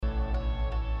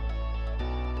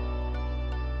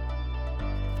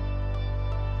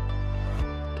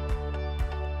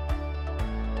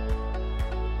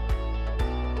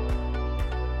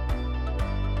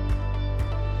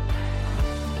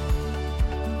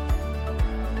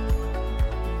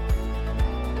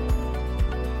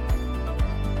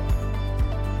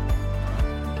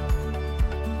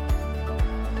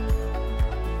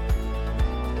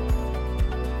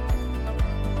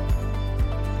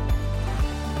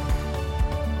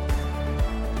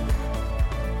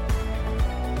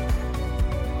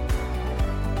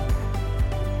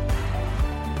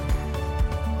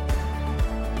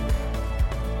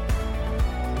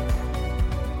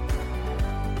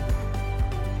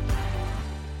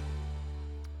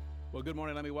Well, good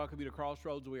morning. Let me welcome you to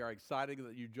Crossroads. We are excited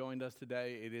that you joined us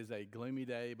today. It is a gloomy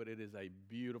day, but it is a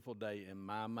beautiful day in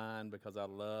my mind because I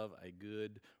love a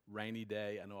good rainy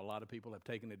day. I know a lot of people have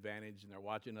taken advantage and they're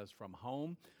watching us from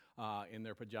home in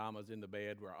their pajamas in the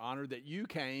bed. We're honored that you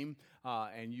came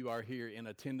and you are here in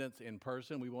attendance in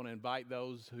person. We want to invite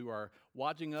those who are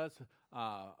watching us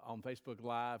on Facebook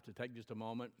Live to take just a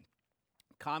moment.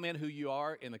 Comment who you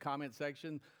are in the comment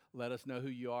section. Let us know who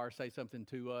you are. Say something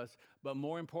to us. But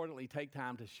more importantly, take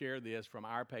time to share this from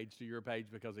our page to your page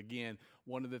because, again,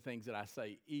 one of the things that I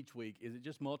say each week is it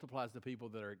just multiplies the people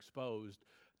that are exposed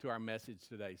to our message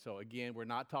today. So, again, we're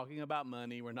not talking about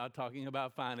money. We're not talking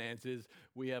about finances.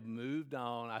 We have moved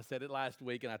on. I said it last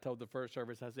week, and I told the first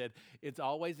service, I said, it's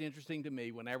always interesting to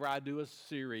me whenever I do a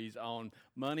series on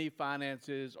money,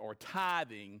 finances, or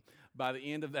tithing, by the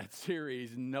end of that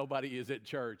series, nobody is at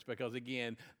church because,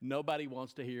 again, nobody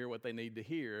wants to hear what they need to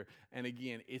hear. And,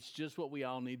 again, it's just what we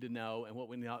all need to know and what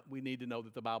we need to know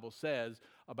that the Bible says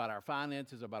about our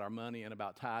finances, about our money, and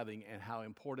about tithing and how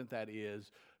important that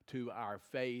is to our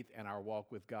faith and our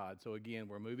walk with God. So, again,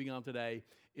 we're moving on today.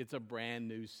 It's a brand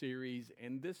new series,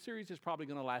 and this series is probably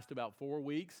going to last about 4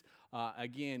 weeks.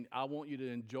 Again, I want you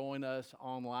to join us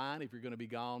online if you're going to be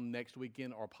gone next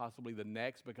weekend or possibly the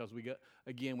next because we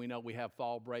know we have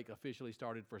fall break officially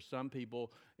started for some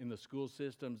people in the school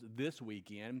systems this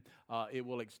weekend. It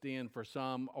will extend for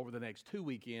some over the next 2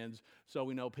 weekends, so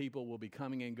we know people will be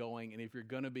coming and going. And if you're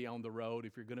going to be on the road,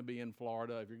 if you're going to be in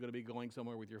Florida, if you're going to be going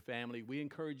somewhere with your family, we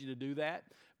encourage you to do that.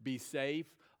 Be safe.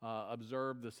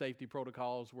 Observe the safety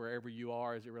protocols wherever you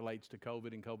are as it relates to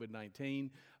COVID and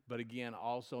COVID-19. But again,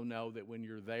 also know that when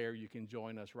you're there, you can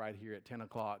join us right here at 10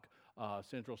 o'clock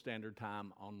Central Standard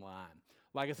Time online.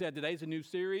 Like I said, today's a new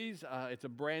series. It's a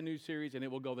brand new series, and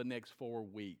it will go the next 4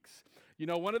 weeks. You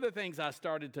know, one of the things I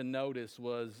started to notice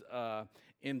was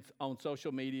on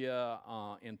social media,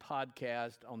 in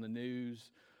podcasts, on the news,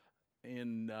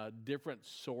 in different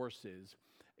sources,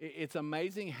 it's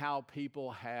amazing how people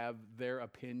have their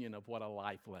opinion of what a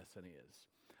life lesson is.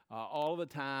 All the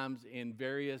times in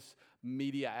various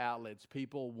media outlets,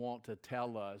 people want to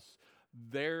tell us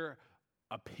their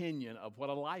opinion of what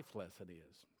a life lesson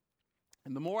is.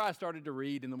 And the more I started to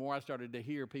read and the more I started to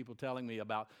hear people telling me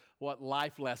about what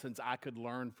life lessons I could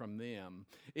learn from them,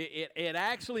 it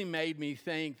actually made me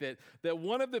think that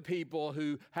one of the people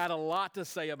who had a lot to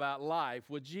say about life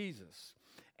was Jesus.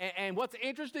 And what's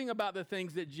interesting about the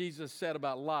things that Jesus said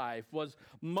about life was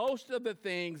most of the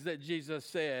things that Jesus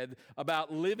said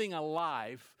about living a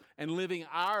life and living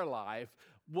our life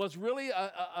was really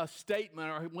a statement,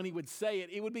 or when he would say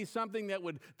it, it would be something that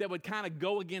would kind of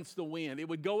go against the wind. It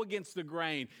would go against the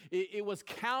grain. It was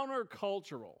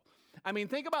countercultural. I mean,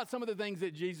 think about some of the things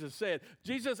that Jesus said.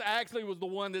 Jesus actually was the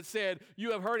one that said, you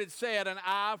have heard it said, an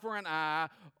eye for an eye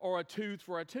or a tooth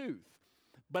for a tooth.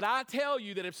 But I tell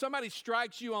you that if somebody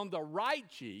strikes you on the right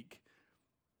cheek,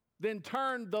 then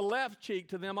turn the left cheek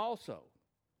to them also.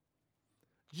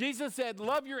 Jesus said,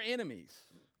 love your enemies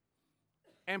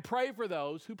and pray for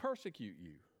those who persecute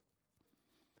you.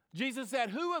 Jesus said,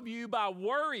 who of you by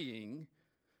worrying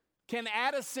can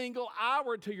add a single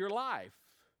hour to your life?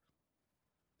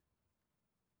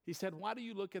 He said, why do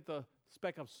you look at the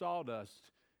speck of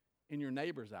sawdust in your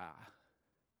neighbor's eye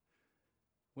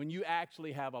when you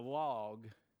actually have a log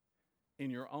in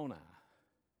your own eye?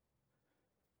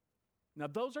 Now,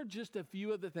 those are just a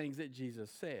few of the things that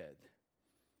Jesus said.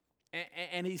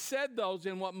 And he said those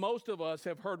in what most of us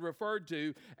have heard referred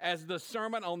to as the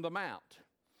Sermon on the Mount.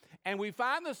 And we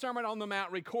find the Sermon on the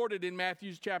Mount recorded in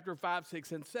Matthew chapter 5,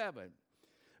 6, and 7.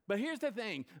 But here's the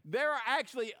thing. There are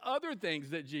actually other things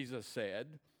that Jesus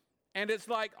said. And it's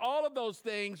like all of those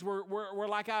things were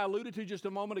like I alluded to just a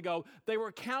moment ago, they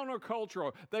were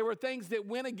countercultural. They were things that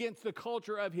went against the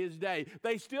culture of his day.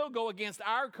 They still go against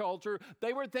our culture.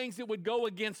 They were things that would go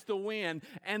against the wind.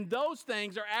 And those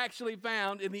things are actually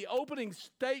found in the opening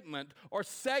statement or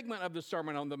segment of the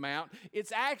Sermon on the Mount.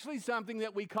 It's actually something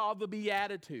that we call the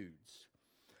Beatitudes.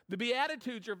 The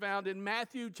Beatitudes are found in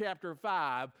Matthew chapter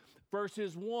 5,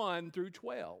 verses 1 through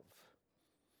 12.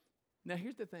 Now,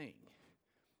 here's the thing.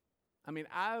 I mean,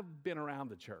 I've been around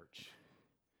the church,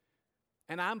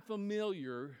 and I'm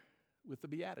familiar with the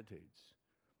Beatitudes.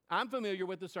 I'm familiar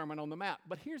with the Sermon on the Mount.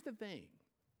 But here's the thing.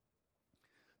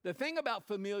 The thing about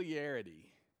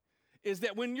familiarity is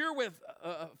that when you're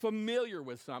familiar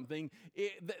with something,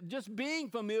 just being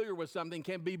familiar with something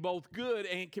can be both good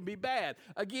and it can be bad.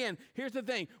 Again, here's the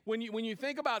thing. When you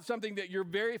think about something that you're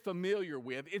very familiar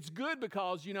with, it's good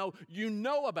because you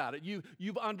know about it.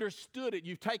 You've understood it.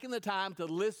 You've taken the time to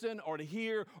listen or to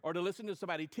hear or to listen to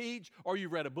somebody teach, or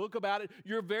you've read a book about it.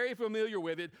 You're very familiar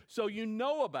with it, so you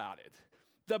know about it.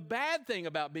 The bad thing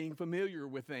about being familiar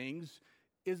with things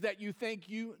is that you think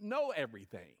you know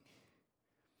everything.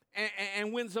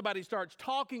 And when somebody starts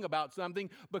talking about something,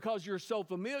 because you're so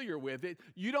familiar with it,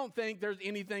 you don't think there's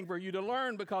anything for you to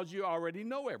learn because you already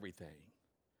know everything.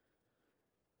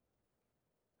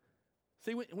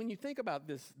 See, when you think about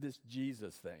this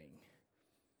Jesus thing,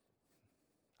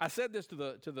 I said this to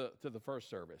the first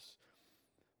service.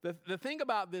 The thing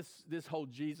about this whole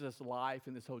Jesus life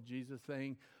and this whole Jesus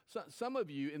thing, some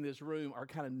of you in this room are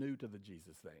kind of new to the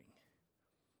Jesus thing.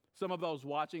 Some of those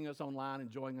watching us online,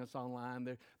 enjoying us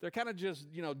online, they're kind of just,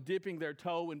 dipping their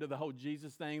toe into the whole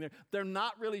Jesus thing. They're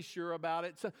not really sure about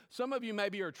it. So some of you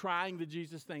maybe are trying the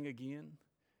Jesus thing again.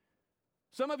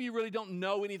 Some of you really don't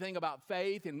know anything about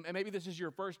faith, and maybe this is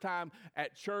your first time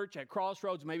at church, at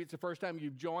Crossroads. Maybe it's the first time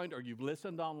you've joined or you've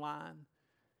listened online.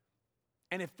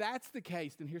 And if that's the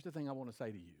case, then here's the thing I want to say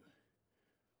to you.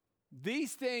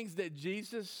 These things that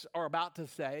Jesus are about to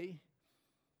say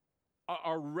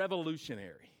are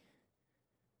revolutionary.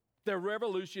 They're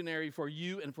revolutionary for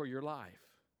you and for your life.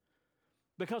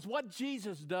 Because what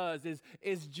Jesus does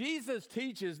is Jesus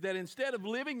teaches that instead of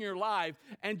living your life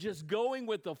and just going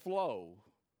with the flow,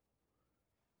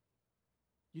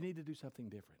 you need to do something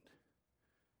different.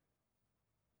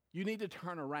 You need to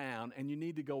turn around and you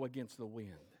need to go against the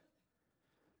wind.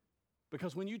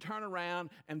 Because when you turn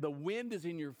around and the wind is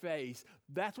in your face,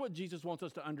 that's what Jesus wants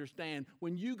us to understand.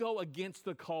 When you go against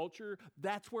the culture,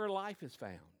 that's where life is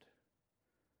found.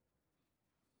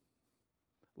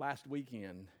 Last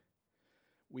weekend,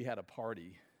 we had a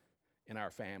party in our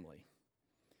family.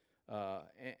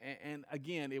 And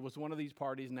again, it was one of these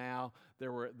parties now.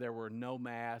 There were no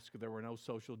masks. There were no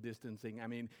social distancing. I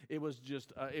mean, it was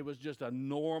just a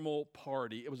normal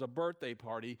party. It was a birthday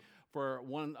party for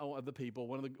one of the people,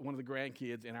 one of the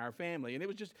grandkids in our family. And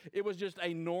it was just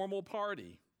a normal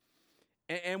party.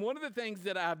 And one of the things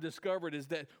that I've discovered is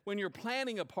that when you're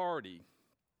planning a party,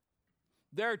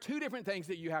 there are two different things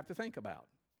that you have to think about.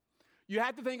 You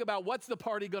have to think about what's the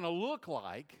party going to look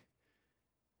like,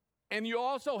 and you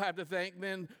also have to think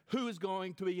then who is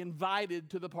going to be invited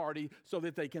to the party so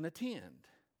that they can attend.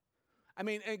 I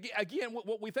mean, again,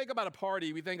 what we think about a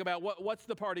party, we think about what's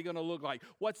the party going to look like?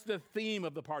 What's the theme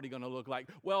of the party going to look like?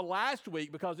 Well, last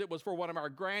week, because it was for one of our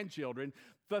grandchildren,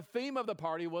 the theme of the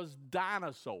party was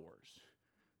dinosaurs.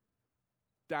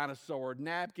 Dinosaur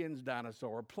napkins,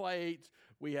 dinosaur plates.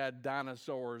 We had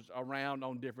dinosaurs around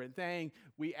on different things.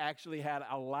 We actually had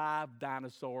a live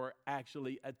dinosaur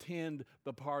actually attend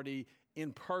the party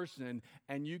in person,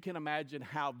 and you can imagine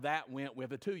how that went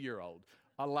with a 2-year-old.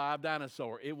 A live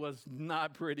dinosaur. It was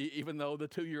not pretty, even though the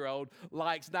 2-year-old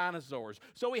likes dinosaurs.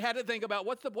 So we had to think about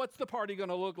what's the party going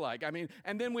to look like? I mean,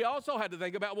 and then we also had to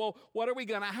think about, well, what are we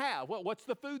going to have? What's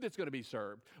the food that's going to be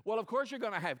served? Well, of course, you're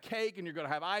going to have cake, and you're going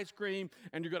to have ice cream,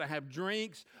 and you're going to have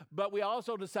drinks. But we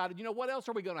also decided, what else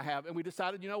are we going to have? And we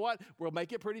decided, we'll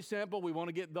make it pretty simple. We want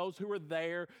to get those who are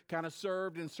there kind of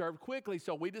served and served quickly.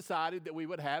 So we decided that we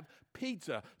would have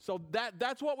pizza. So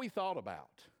that's what we thought about.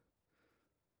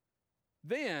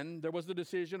 Then there was the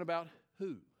decision about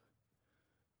who's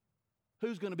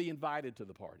going to be invited to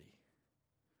the party.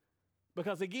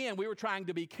 Because again, we were trying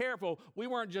to be careful. We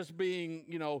weren't just being,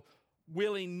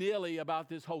 willy-nilly about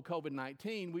this whole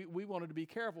COVID-19. We wanted to be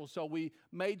careful, so we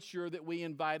made sure that we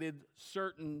invited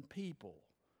certain people.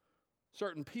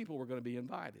 Certain people were going to be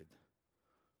invited.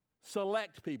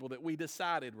 Select people that we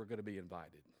decided were going to be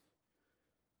invited.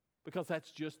 Because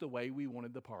that's just the way we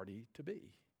wanted the party to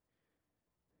be.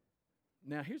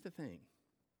 Now, here's the thing.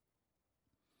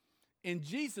 In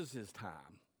Jesus'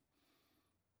 time,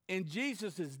 in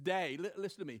Jesus' day,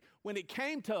 listen to me, when it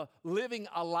came to living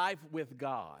a life with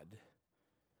God,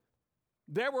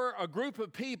 there were a group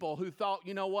of people who thought,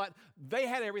 they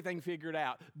had everything figured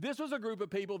out. This was a group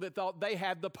of people that thought they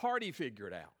had the party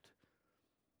figured out.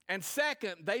 And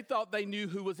second, they thought they knew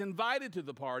who was invited to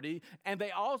the party, and they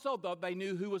also thought they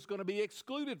knew who was going to be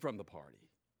excluded from the party.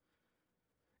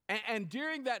 And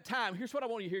during that time, here's what I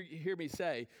want you to hear me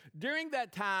say. During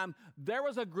that time, there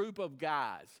was a group of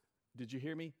guys. Did you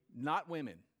hear me? Not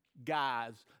women.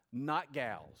 Guys, not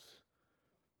gals.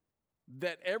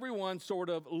 That everyone sort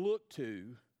of looked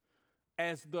to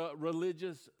as the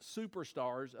religious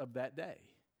superstars of that day.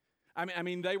 I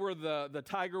mean, they were the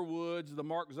Tiger Woods, the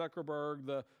Mark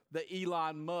Zuckerberg, the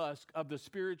Elon Musk of the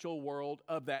spiritual world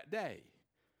of that day.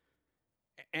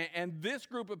 And this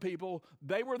group of people,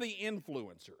 they were the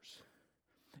influencers.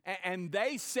 And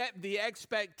they set the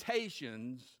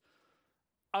expectations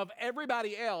of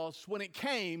everybody else when it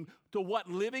came to what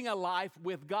living a life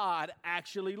with God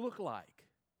actually looked like.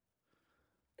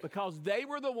 Because they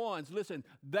were the ones, listen,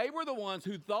 they were the ones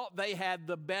who thought they had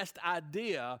the best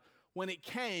idea when it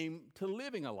came to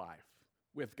living a life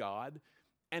with God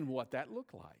and what that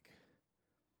looked like.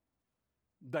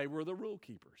 They were the rule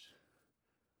keepers.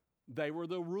 They were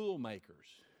the rule makers.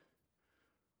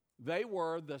 They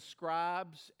were the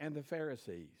scribes and the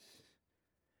Pharisees.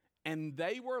 And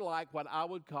they were like what I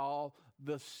would call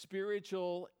the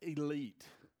spiritual elite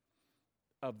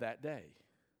of that day.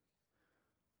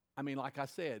 I mean, like I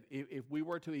said, if we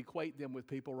were to equate them with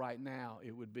people right now,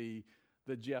 it would be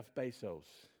the Jeff Bezos,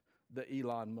 the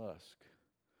Elon Musk,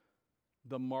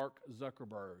 the Mark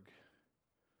Zuckerberg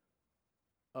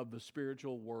of the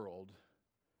spiritual world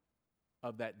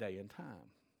of that day and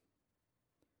time.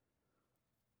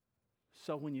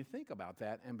 So when you think about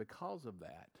that, and because of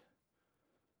that,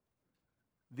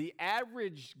 the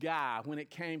average guy, when it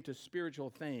came to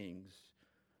spiritual things,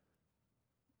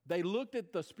 they looked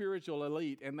at the spiritual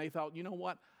elite and they thought, you know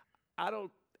what? I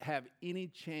don't have any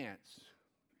chance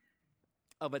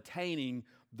of attaining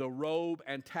the robe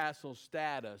and tassel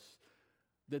status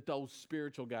that those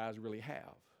spiritual guys really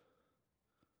have.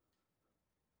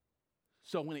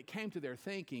 So when it came to their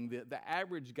thinking, the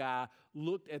average guy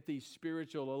looked at the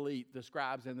spiritual elite, the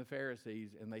scribes and the Pharisees,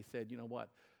 and they said, you know what?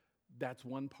 That's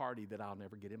one party that I'll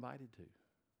never get invited to.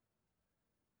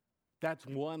 That's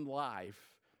one life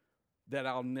that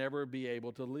I'll never be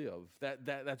able to live.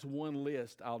 That's one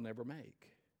list I'll never make.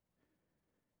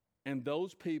 And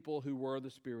those people who were the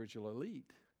spiritual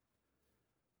elite,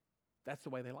 that's the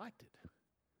way they liked it.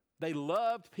 They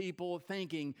loved people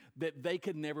thinking that they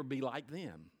could never be like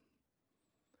them.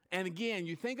 And again,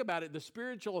 you think about it, the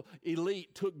spiritual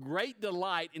elite took great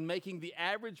delight in making the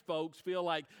average folks feel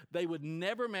like they would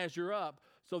never measure up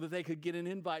so that they could get an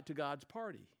invite to God's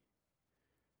party.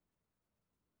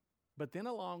 But then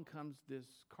along comes this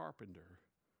carpenter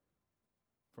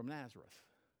from Nazareth,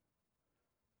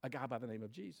 a guy by the name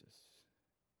of Jesus.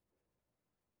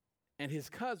 And his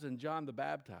cousin, John the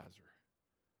Baptizer,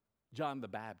 John the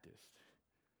Baptist,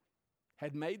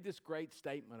 had made this great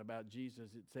statement about Jesus.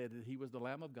 It said that he was the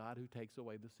Lamb of God who takes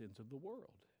away the sins of the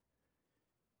world.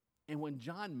 And when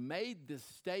John made this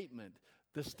statement,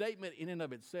 the statement in and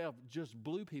of itself just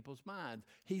blew people's minds.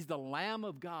 He's the Lamb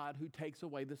of God who takes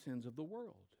away the sins of the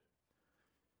world.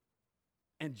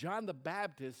 And John the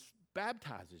Baptist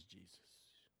baptizes Jesus.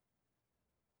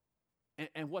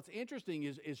 And what's interesting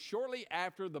is shortly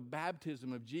after the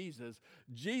baptism of Jesus,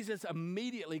 Jesus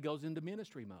immediately goes into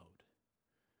ministry mode.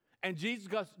 And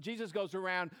Jesus goes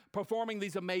around performing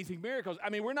these amazing miracles.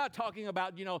 I mean, we're not talking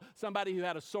about, somebody who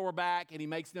had a sore back and he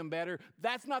makes them better.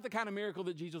 That's not the kind of miracle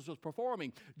that Jesus was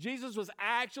performing. Jesus was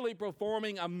actually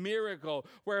performing a miracle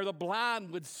where the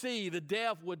blind would see, the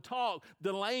deaf would talk,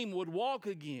 the lame would walk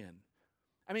again.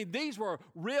 I mean, these were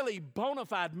really bona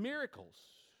fide miracles.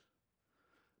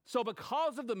 So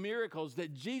because of the miracles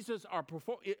that Jesus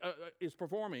is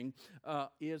performing,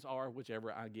 whichever,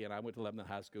 again, I went to Lebanon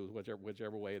High School,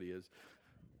 whichever way it is.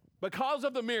 Because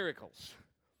of the miracles,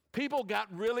 people got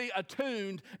really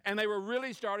attuned and they were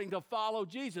really starting to follow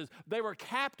Jesus. They were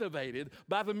captivated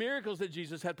by the miracles that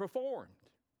Jesus had performed.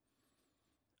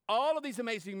 All of these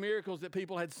amazing miracles that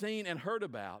people had seen and heard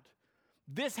about,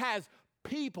 this has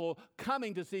people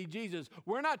coming to see Jesus.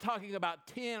 We're not talking about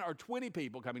 10 or 20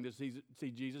 people coming to see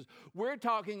Jesus. We're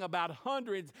talking about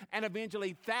hundreds and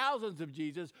eventually thousands of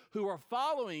Jesus who are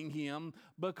following him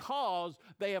because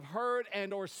they have heard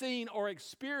and or seen or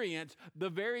experienced the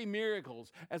very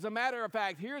miracles. As a matter of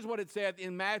fact, here's what it said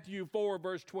in Matthew 4,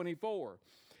 verse 24.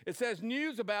 It says,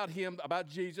 news about him, about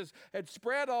Jesus, had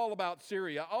spread all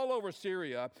over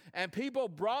Syria, and people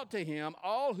brought to him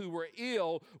all who were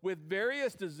ill with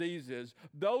various diseases,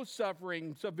 those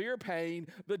suffering severe pain,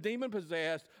 the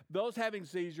demon-possessed, those having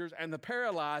seizures, and the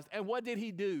paralyzed. And what did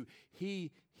he do?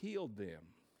 He healed them.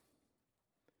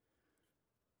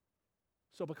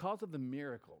 So because of the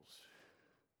miracles,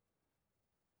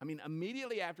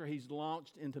 immediately after he's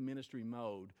launched into ministry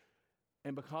mode,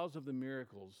 and because of the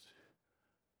miracles,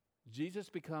 Jesus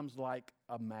becomes like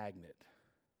a magnet,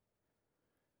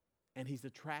 and he's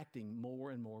attracting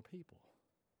more and more people.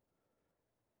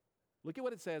 Look at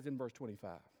what it says in verse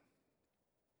 25.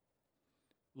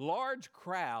 Large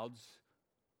crowds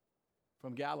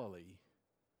from Galilee,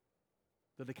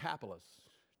 the Decapolis,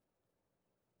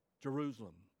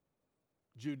 Jerusalem,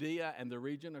 Judea and the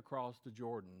region across the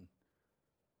Jordan,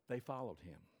 they followed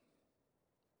him.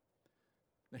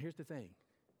 Now here's the thing.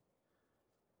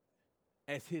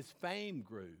 As his fame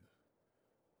grew,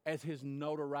 as his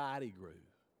notoriety grew,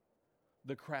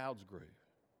 the crowds grew.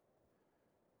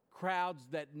 Crowds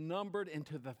that numbered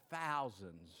into the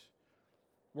thousands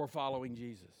were following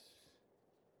Jesus.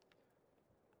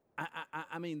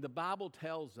 I mean, the Bible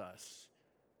tells us,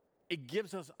 it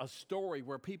gives us a story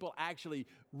where people actually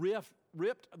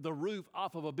ripped the roof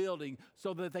off of a building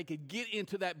so that they could get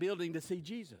into that building to see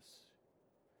Jesus.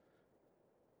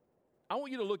 I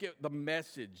want you to look at the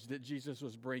message that Jesus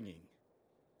was bringing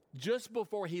just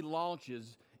before he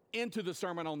launches into the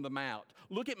Sermon on the Mount.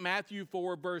 Look at Matthew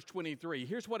 4, verse 23.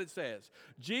 Here's what it says.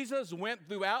 Jesus went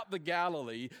throughout the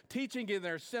Galilee, teaching in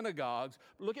their synagogues.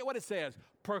 Look at what it says.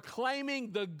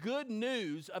 Proclaiming the good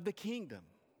news of the kingdom.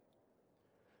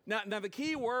 Now, the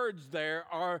key words there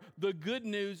are the good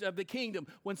news of the kingdom.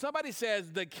 When somebody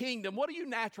says the kingdom, what do you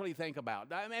naturally think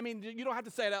about? I mean, you don't have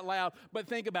to say it out loud, but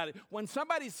think about it. When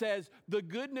somebody says the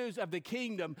good news of the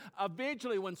kingdom,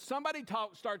 eventually when somebody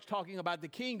starts talking about the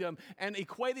kingdom and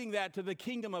equating that to the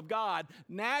kingdom of God,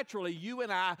 naturally you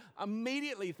and I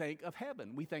immediately think of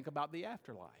heaven. We think about the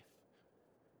afterlife.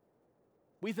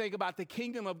 We think about the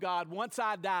kingdom of God. Once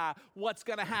I die, what's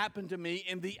going to happen to me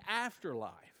in the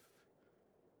afterlife?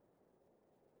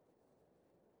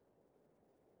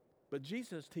 But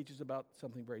Jesus teaches about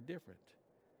something very different.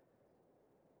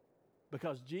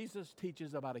 Because Jesus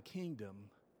teaches about a kingdom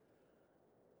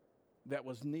that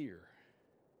was near.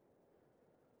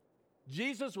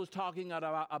 Jesus was talking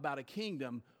about a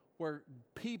kingdom where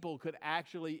people could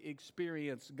actually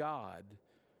experience God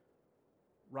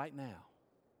right now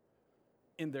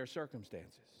in their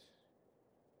circumstances.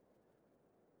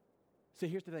 See,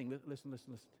 here's the thing. Listen.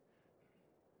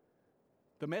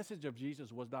 The message of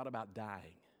Jesus was not about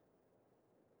dying.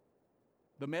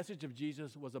 The message of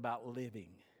Jesus was about living.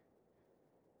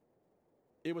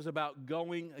 It was about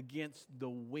going against the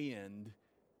wind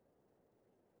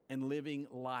and living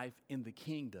life in the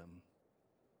kingdom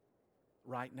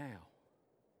right now.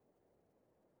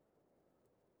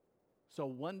 So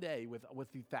one day,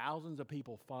 with the thousands of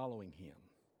people following him,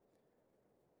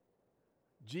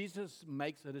 Jesus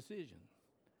makes a decision.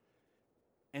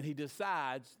 And he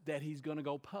decides that he's going to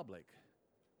go public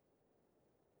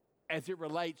as it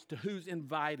relates to who's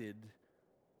invited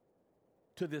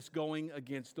to this going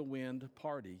against the wind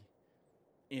party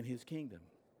in his kingdom.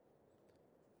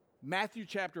 Matthew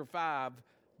chapter 5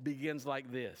 begins like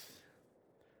this.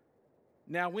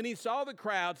 Now, when he saw the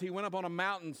crowds, he went up on a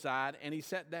mountainside and he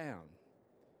sat down.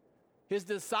 His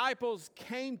disciples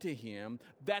came to him.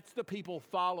 That's the people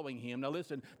following him. Now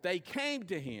listen, they came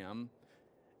to him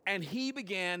and he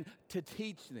began to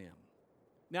teach them.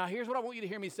 Now, here's what I want you to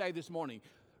hear me say this morning.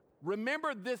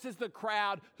 Remember, this is the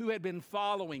crowd who had been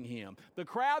following him. The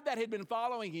crowd that had been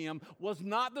following him was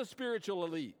not the spiritual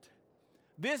elite.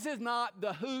 This is not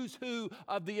the who's who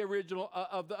of the original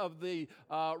of the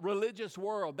religious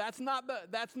world. That's not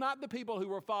the people who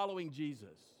were following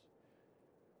Jesus.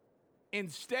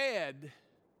 Instead,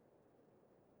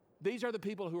 these are the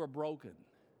people who are broken.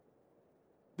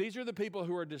 These are the people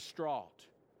who are distraught,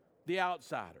 the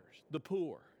outsiders, the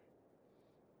poor.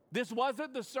 This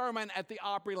wasn't the sermon at the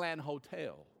Opryland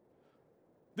Hotel.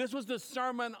 This was the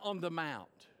Sermon on the Mount.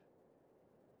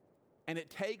 And it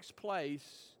takes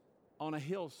place on a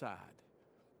hillside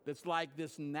that's like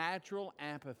this natural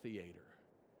amphitheater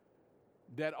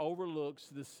that overlooks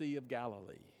the Sea of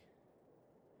Galilee.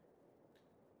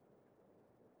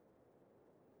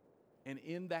 And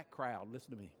in that crowd,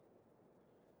 listen to me,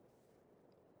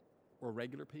 were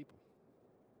regular people.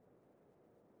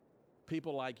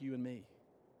 People like you and me.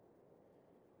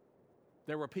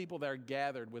 There were people there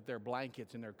gathered with their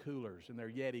blankets and their coolers and their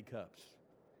Yeti cups.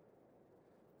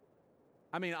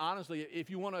 I mean, honestly, if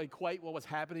you want to equate what was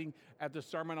happening at the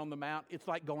Sermon on the Mount, it's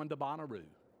like going to Bonnaroo.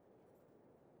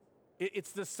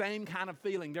 It's the same kind of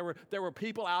feeling. There were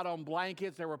people out on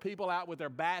blankets. There were people out with their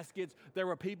baskets. There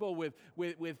were people with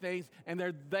things. And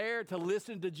they're there to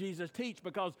listen to Jesus teach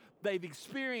because they've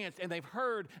experienced and they've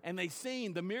heard and they've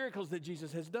seen the miracles that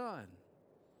Jesus has done.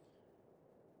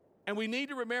 And we need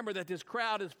to remember that this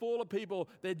crowd is full of people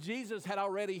that Jesus had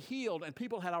already healed and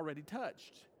people had already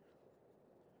touched.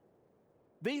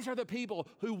 These are the people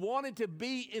who wanted to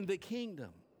be in the kingdom.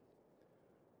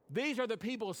 These are the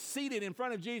people seated in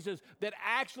front of Jesus that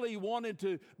actually wanted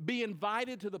to be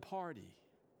invited to the party.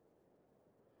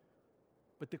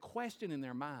 But the question in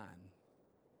their mind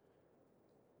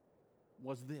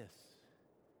was this: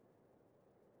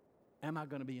 am I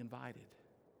going to be invited?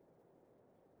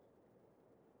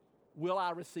 Will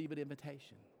I receive an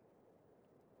invitation?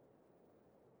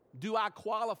 Do I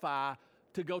qualify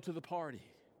to go to the party?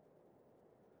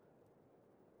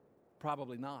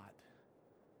 Probably not,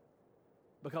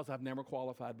 because I've never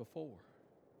qualified before.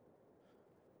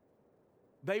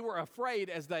 They were afraid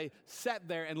as they sat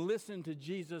there and listened to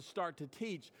Jesus start to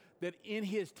teach that in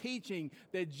his teaching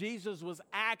that Jesus was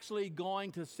actually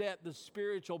going to set the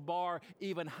spiritual bar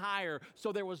even higher.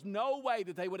 So there was no way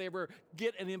that they would ever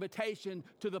get an invitation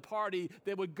to the party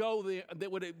that would go there,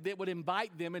 that would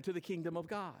invite them into the kingdom of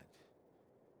God.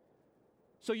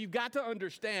 So you've got to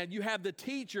understand, you have the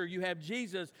teacher, you have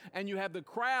Jesus, and you have the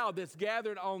crowd that's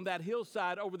gathered on that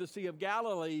hillside over the Sea of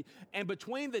Galilee. And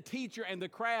between the teacher and the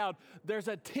crowd, there's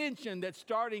a tension that's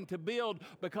starting to build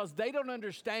because they don't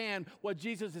understand what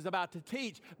Jesus is about to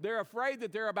teach. They're afraid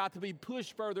that they're about to be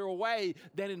pushed further away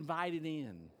than invited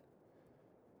in.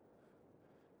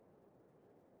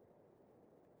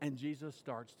 And Jesus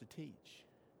starts to teach.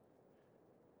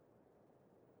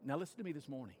 Now listen to me this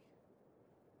morning.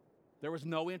 There was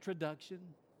no introduction.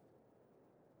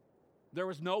 There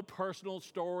was no personal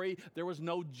story. There was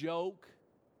no joke.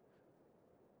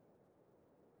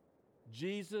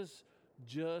 Jesus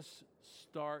just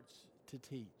starts to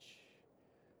teach.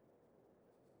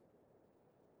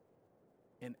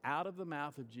 And out of the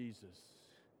mouth of Jesus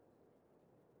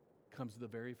comes the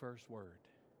very first word.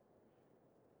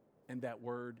 And that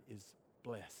word is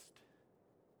blessed.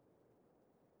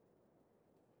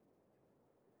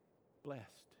 Blessed.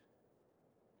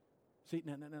 See,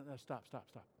 no, stop.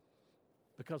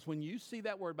 Because when you see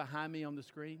that word behind me on the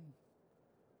screen,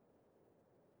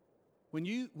 when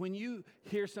you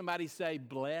hear somebody say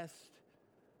blessed,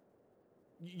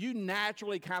 you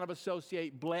naturally kind of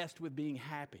associate blessed with being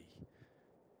happy.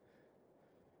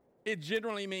 It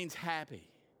generally means happy.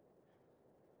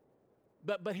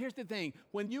 But here's the thing.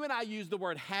 When you and I use the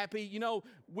word happy, you know,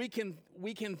 we can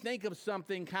think of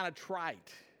something kind of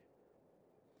trite.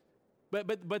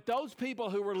 But those people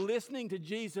who were listening to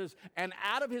Jesus and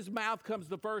out of his mouth comes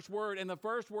the first word, and the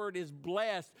first word is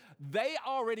blessed, they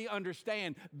already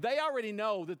understand. They already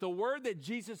know that the word that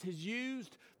Jesus has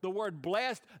used, the word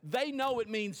blessed, they know it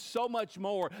means so much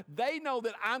more. They know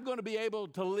that I'm going to be able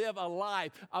to live a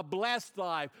life, a blessed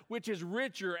life, which is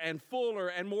richer and fuller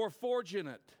and more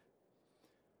fortunate.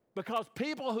 Because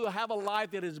people who have a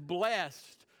life that is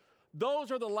blessed,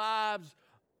 those are the lives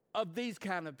of these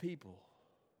kind of people.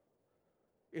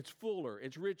 It's fuller,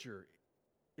 it's richer,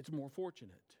 it's more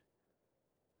fortunate.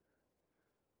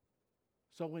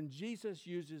 So when Jesus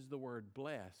uses the word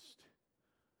blessed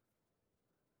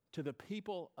to the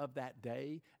people of that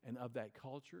day and of that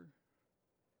culture,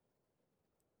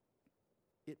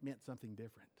 it meant something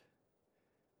different.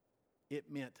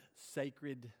 It meant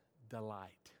sacred delight.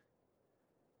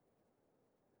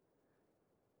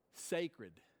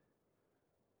 Sacred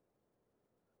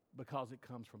because it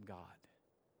comes from God.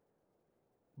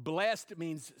 Blessed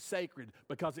means sacred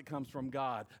because it comes from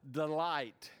God.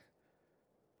 Delight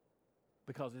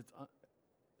because it's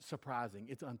surprising,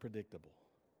 it's unpredictable.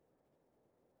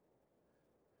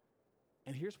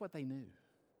 And here's what they knew.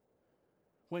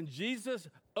 When Jesus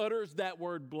utters that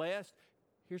word blessed,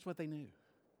 here's what they knew.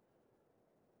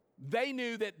 They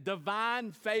knew that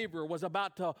divine favor was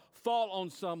about to fall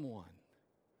on someone.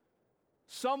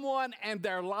 Someone and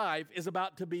their life is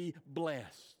about to be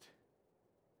blessed.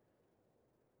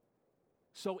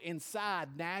 So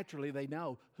inside, naturally, they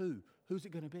know who's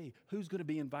it going to be? Who's going to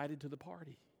be invited to the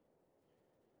party?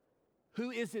 Who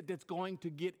is it that's going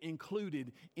to get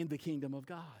included in the kingdom of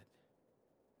God?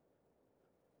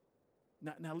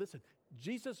 Now listen,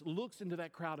 Jesus looks into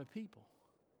that crowd of people.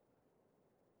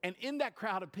 And in that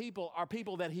crowd of people are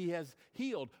people that he has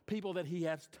healed, people that he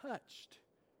has touched.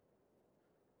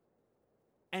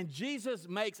 And Jesus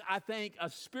makes, I think, a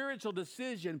spiritual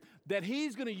decision that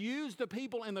he's going to use the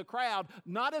people in the crowd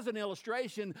not as an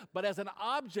illustration, but as an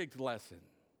object lesson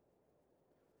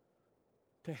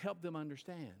to help them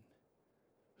understand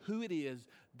who it is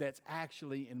that's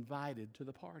actually invited to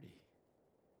the party.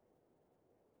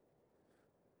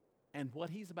 And what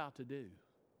he's about to do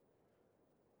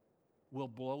will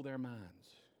blow their minds.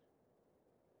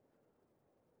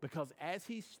 Because as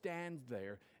he stands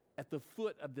there at the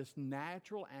foot of this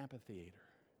natural amphitheater,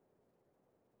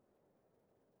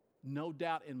 no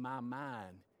doubt in my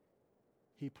mind,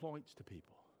 he points to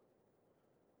people.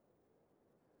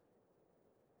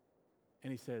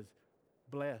 And he says,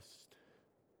 blessed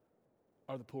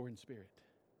are the poor in spirit.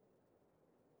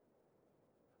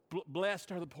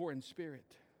 Blessed are the poor in spirit.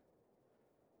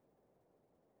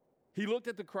 He looked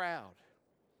at the crowd.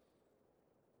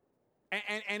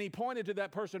 And he pointed to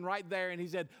that person right there and he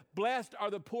said, blessed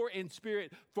are the poor in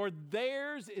spirit, for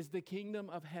theirs is the kingdom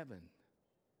of heaven.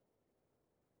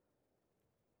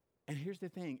 And here's the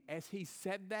thing, as he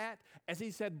said that, as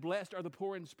he said, blessed are the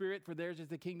poor in spirit, for theirs is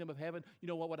the kingdom of heaven, you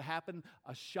know what would happen?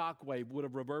 A shockwave would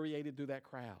have reverberated through that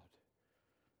crowd.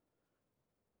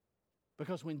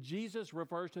 Because when Jesus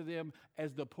refers to them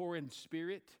as the poor in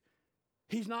spirit,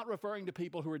 he's not referring to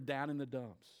people who are down in the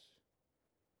dumps.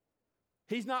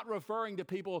 He's not referring to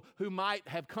people who might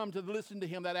have come to listen to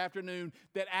him that afternoon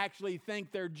that actually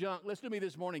think they're junk. Listen to me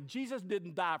this morning. Jesus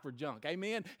didn't die for junk.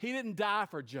 Amen? He didn't die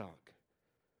for junk.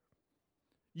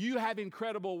 You have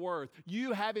incredible worth.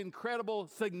 You have incredible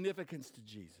significance to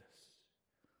Jesus.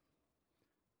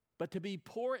 But to be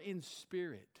poor in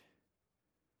spirit,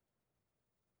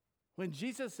 when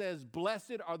Jesus says,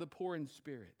 blessed are the poor in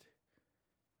spirit,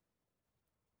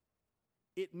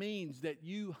 it means that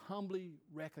you humbly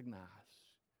recognize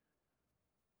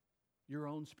your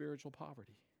own spiritual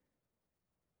poverty.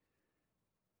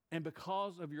 And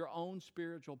because of your own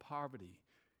spiritual poverty,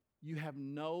 you have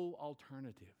no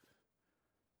alternative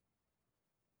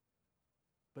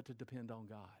but to depend on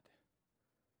God.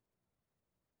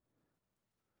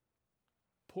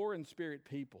 Poor in spirit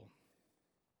people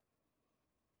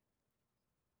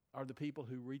are the people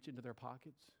who reach into their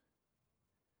pockets,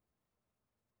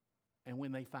 and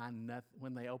when they find nothing,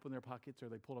 when they open their pockets or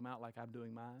they pull them out like I'm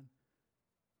doing mine,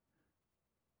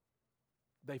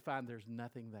 they find there's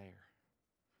nothing there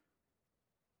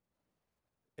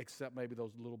except maybe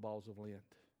those little balls of lint.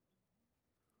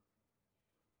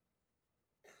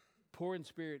 Poor in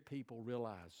spirit people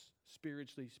realize,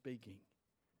 spiritually speaking,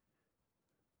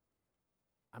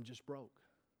 I'm just broke.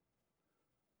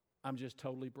 I'm just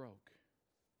totally broke.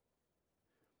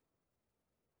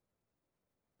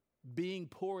 Being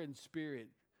poor in spirit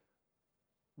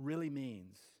really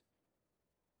means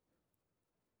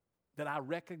that I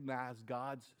recognize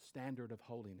God's standard of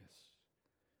holiness.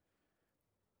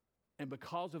 And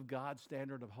because of God's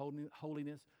standard of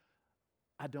holiness,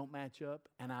 I don't match up,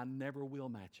 and I never will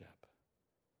match up.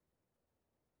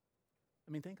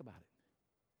 I mean, think about it.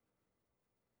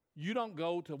 You don't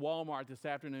go to Walmart this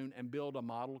afternoon and build a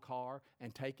model car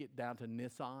and take it down to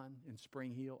Nissan in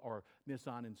Spring Hill or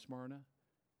Nissan in Smyrna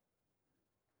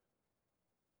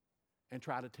and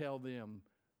try to tell them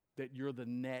that you're the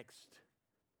next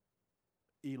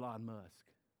Elon Musk.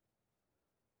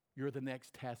 You're the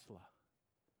next Tesla.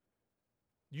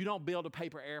 You don't build a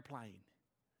paper airplane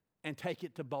and take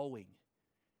it to Boeing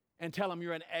and tell them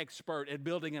you're an expert at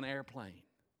building an airplane.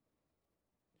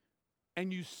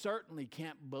 And you certainly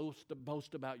can't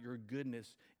boast about your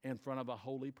goodness in front of a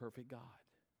holy, perfect God.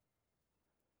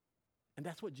 And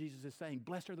that's what Jesus is saying.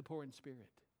 Blessed are the poor in spirit,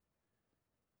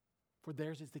 for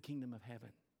theirs is the kingdom of heaven.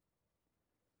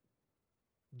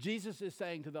 Jesus is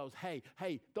saying to those,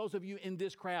 hey, those of you in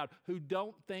this crowd who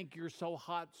don't think you're so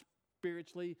hot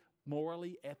spiritually,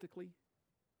 morally, ethically,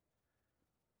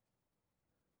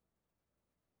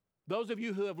 those of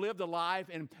you who have lived a life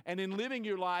and in living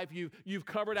your life, you've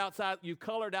colored outside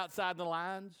the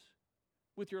lines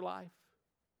with your life.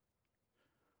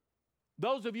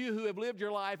 Those of you who have lived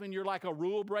your life and you're like a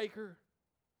rule breaker,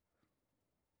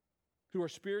 who are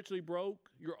spiritually broke,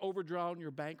 you're overdrawn,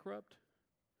 you're bankrupt.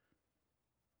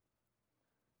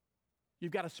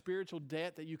 You've got a spiritual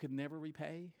debt that you can never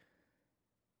repay.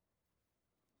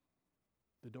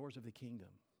 The doors of the kingdom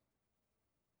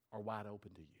are wide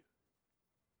open to you.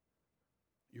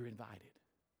 You're invited.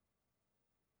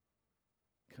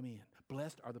 Come in.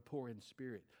 Blessed are the poor in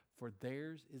spirit, for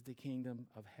theirs is the kingdom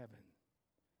of heaven.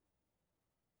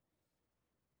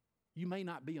 You may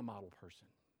not be a model person.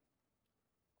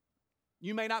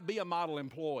 You may not be a model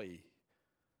employee,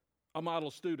 a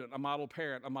model student, a model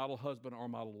parent, a model husband, or a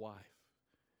model wife.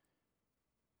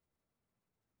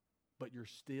 But you're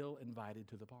still invited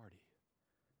to the party.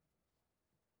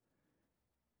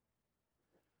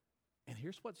 And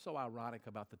here's what's so ironic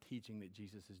about the teaching that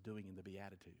Jesus is doing in the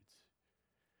Beatitudes.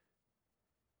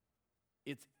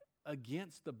 It's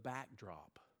against the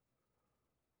backdrop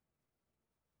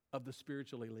of the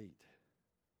spiritual elite,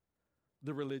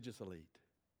 the religious elite.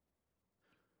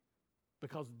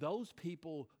 Because those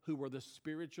people who were the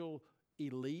spiritual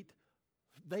elite,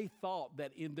 they thought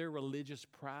that in their religious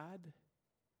pride,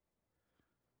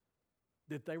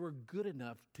 that they were good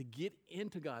enough to get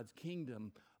into God's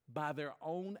kingdom by their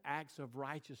own acts of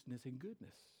righteousness and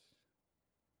goodness.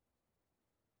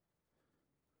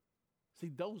 See,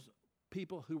 those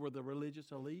people who were the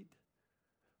religious elite,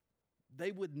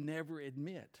 they would never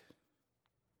admit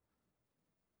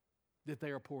that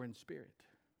they are poor in spirit.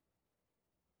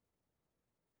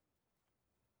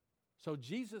 So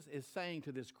Jesus is saying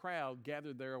to this crowd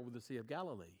gathered there over the Sea of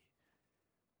Galilee,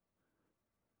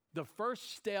 the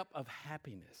first step of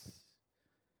happiness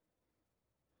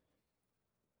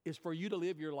is for you to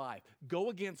live your life. Go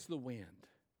against the wind.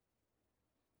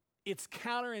 It's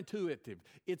counterintuitive.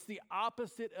 It's the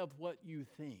opposite of what you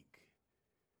think.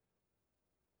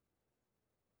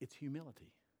 It's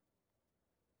humility.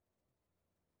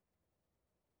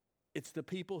 It's the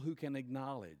people who can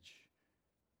acknowledge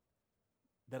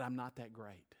that I'm not that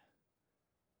great,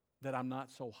 that I'm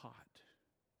not so hot.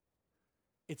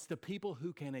 It's the people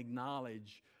who can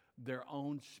acknowledge their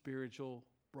own spiritual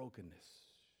brokenness.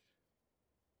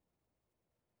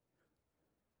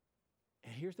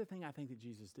 And here's the thing I think that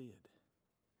Jesus did.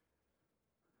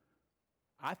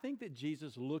 I think that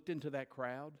Jesus looked into that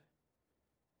crowd.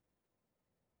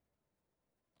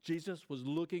 Jesus was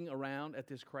looking around at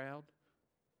this crowd.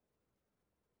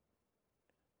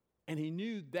 And he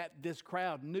knew that this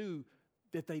crowd knew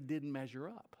that they didn't measure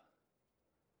up.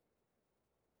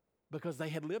 Because they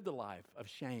had lived a life of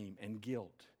shame and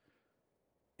guilt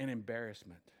and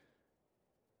embarrassment.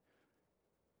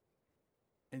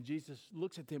 And Jesus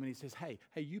looks at them and he says, hey,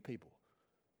 you people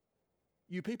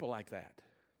like that.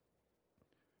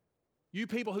 You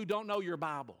people who don't know your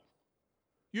Bible.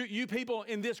 You people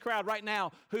in this crowd right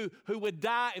now who would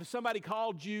die if somebody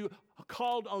called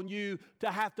on you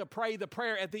to have to pray the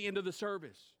prayer at the end of the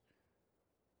service.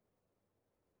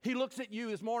 He looks at you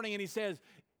this morning and he says,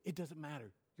 it doesn't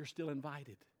matter. You're still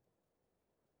invited.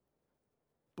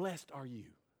 Blessed are you.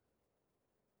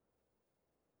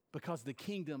 Because the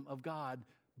kingdom of God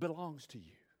belongs to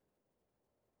you.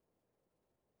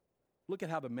 Look at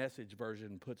how the Message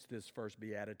version puts this first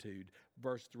beatitude,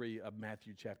 verse 3 of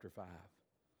Matthew chapter 5.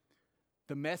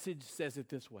 The Message says it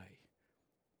this way: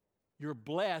 you're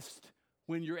blessed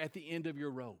when you're at the end of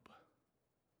your rope.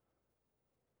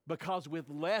 Because with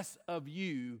less of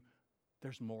you,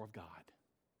 there's more of God.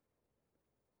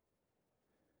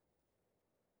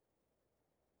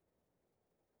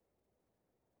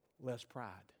 Less pride.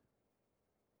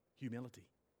 Humility.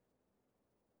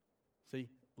 See,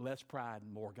 less pride,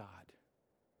 more God.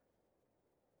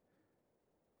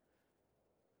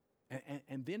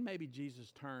 And then maybe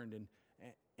Jesus turned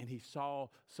and he saw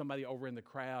somebody over in the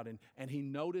crowd and he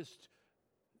noticed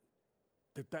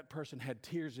that person had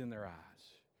tears in their eyes.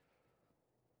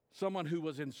 Someone who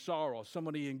was in sorrow,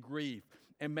 somebody in grief.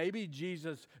 And maybe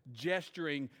Jesus,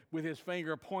 gesturing with his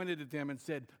finger, pointed at them and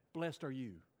said, blessed are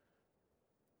you.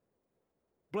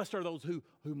 Blessed are those who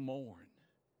mourn,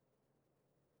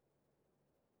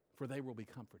 for they will be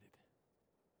comforted.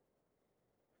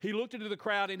 He looked into the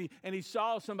crowd and he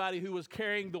saw somebody who was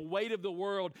carrying the weight of the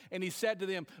world, and he said to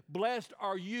them, blessed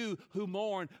are you who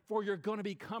mourn, for you're going to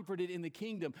be comforted in the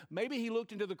kingdom. Maybe he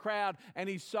looked into the crowd and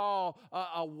he saw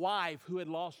a wife who had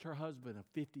lost her husband of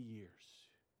 50 years.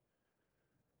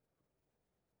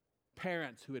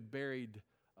 Parents who had buried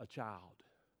a child.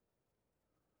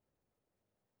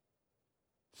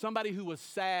 Somebody who was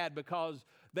sad because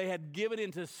they had given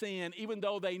into sin, even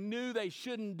though they knew they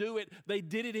shouldn't do it, they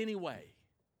did it anyway.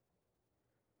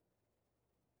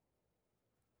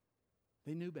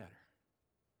 They knew better,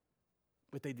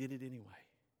 but they did it anyway.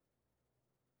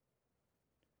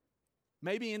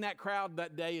 Maybe in that crowd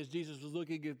that day, as Jesus was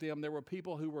looking at them, there were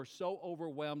people who were so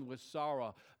overwhelmed with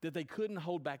sorrow that they couldn't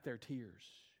hold back their tears.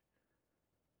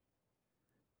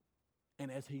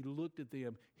 And as he looked at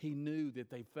them, he knew that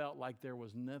they felt like there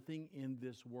was nothing in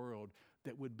this world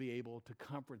that would be able to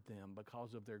comfort them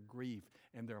because of their grief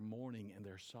and their mourning and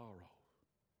their sorrow.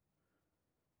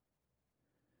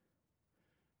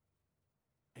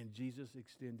 And Jesus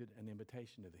extended an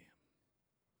invitation to them.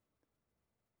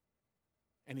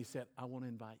 And he said, I want to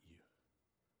invite you.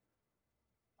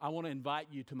 I want to invite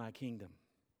you to my kingdom,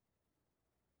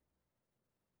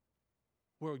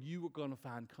 where you are going to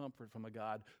find comfort from a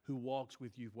God who walks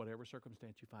with you, whatever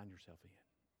circumstance you find yourself in.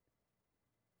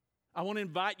 I want to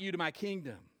invite you to my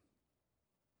kingdom.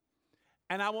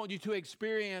 And I want you to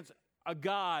experience a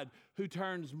God who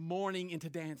turns mourning into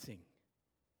dancing.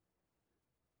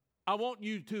 I want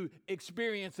you to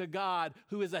experience a God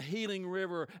who is a healing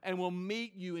river and will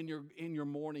meet you in your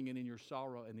mourning and in your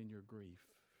sorrow and in your grief.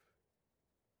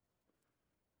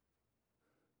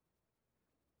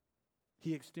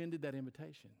 He extended that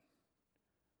invitation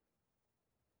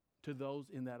to those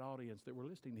in that audience that were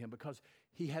listening to him because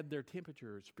he had their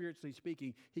temperature, spiritually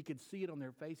speaking. He could see it on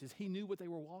their faces. He knew what they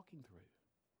were walking through.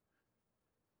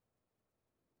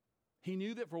 He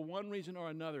knew that for one reason or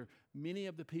another, many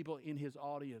of the people in his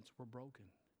audience were broken.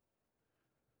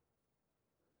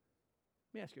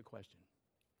 Let me ask you a question.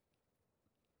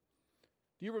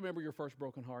 Do you remember your first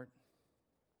broken heart?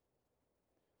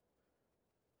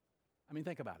 I mean,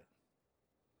 think about it.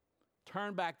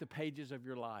 Turn back the pages of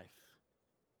your life.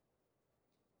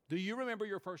 Do you remember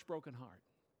your first broken heart?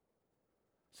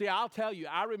 See, I'll tell you,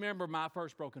 I remember my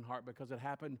first broken heart because it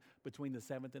happened between the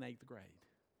 7th and 8th grade.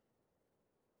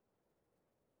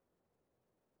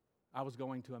 I was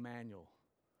going to Emmanuel,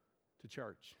 to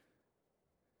church.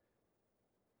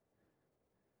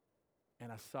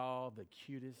 And I saw the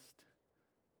cutest,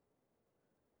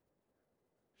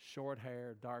 short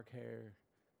hair, dark hair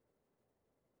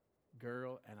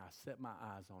girl, and I set my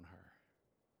eyes on her.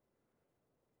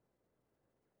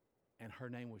 And her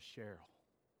name was Cheryl.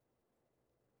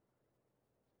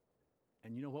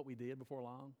 And you know what we did before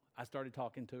long? I started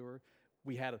talking to her.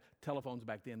 We had telephones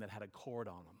back then that had a cord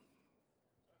on them.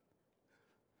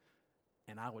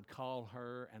 And I would call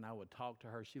her and I would talk to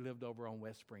her. She lived over on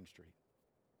West Spring Street.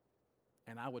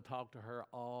 And I would talk to her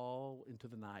all into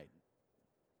the night.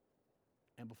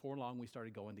 And before long, we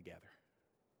started going together.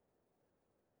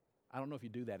 I don't know if you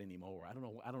do that anymore. I don't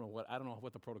know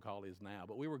what the protocol is now,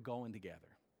 but we were going together.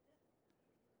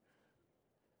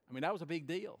 I mean, that was a big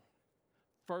deal.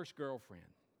 First girlfriend,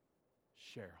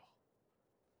 Cheryl.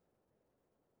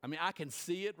 I mean, I can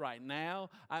see it right now.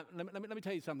 Let me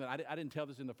tell you something. I didn't tell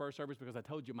this in the first service because I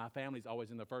told you my family's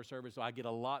always in the first service, so I get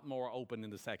a lot more open in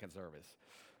the second service.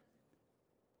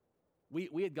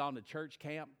 We had gone to church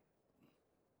camp,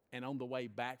 and on the way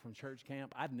back from church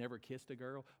camp, I'd never kissed a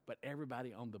girl, but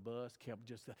everybody on the bus kept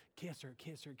just kiss her,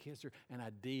 kiss her, kiss her, and I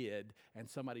did, and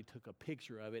somebody took a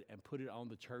picture of it and put it on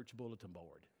the church bulletin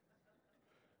board.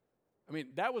 I mean,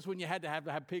 that was when you had to have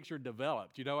a picture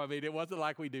developed, you know? I mean, it wasn't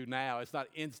like we do now. It's not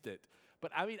instant.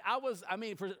 But I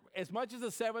mean, for as much as a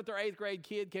 7th or 8th grade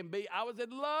kid can be, I was in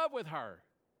love with her.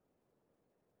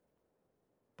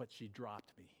 But she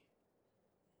dropped me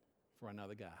for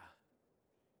another guy.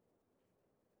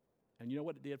 And you know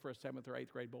what it did for a 7th or 8th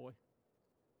grade boy?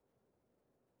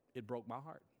 It broke my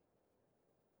heart.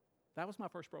 That was my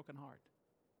first broken heart.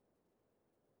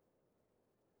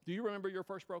 Do you remember your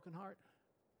first broken heart?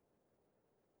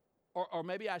 Or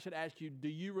maybe I should ask you, do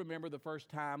you remember the first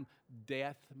time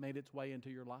death made its way into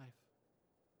your life?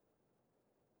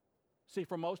 See,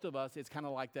 for most of us, it's kind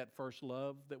of like that first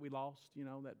love that we lost, you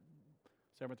know, that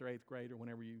 7th or 8th grade or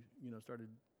whenever you started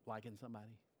liking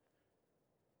somebody.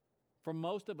 For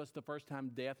most of us, the first time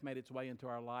death made its way into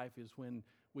our life is when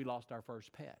we lost our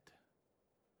first pet.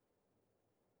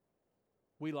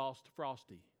 We lost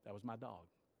Frosty. That was my dog.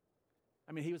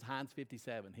 I mean, he was Heinz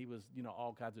 57. He was,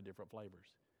 all kinds of different flavors.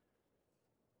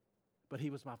 But he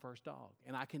was my first dog.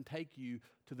 And I can take you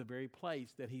to the very place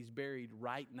that he's buried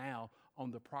right now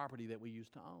on the property that we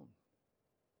used to own.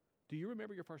 Do you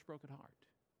remember your first broken heart?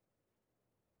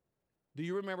 Do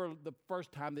you remember the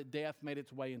first time that death made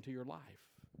its way into your life?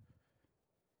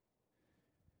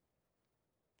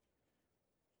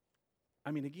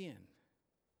 I mean, again,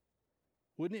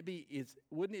 wouldn't it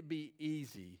be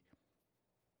easy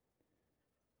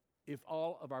if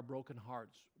all of our broken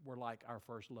hearts were like our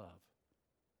first love?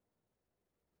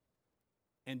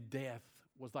 And death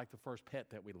was like the first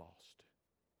pet that we lost.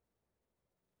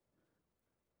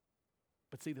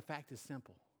 But see, the fact is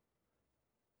simple.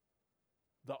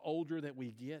 The older that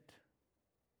we get,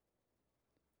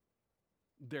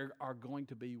 there are going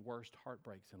to be worse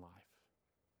heartbreaks in life.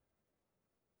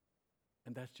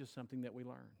 And that's just something that we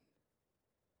learn.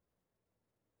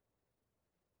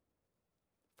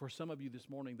 For some of you this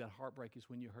morning, that heartbreak is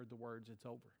when you heard the words, "It's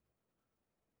over.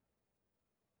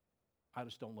 I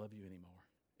just don't love you anymore.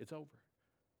 It's over."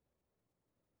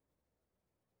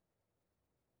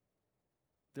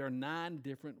 There are 9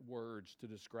 different words to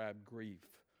describe grief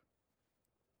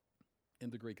in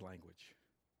the Greek language.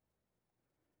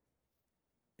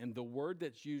 And the word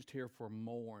that's used here for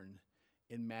mourn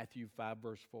in Matthew 5,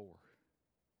 verse 4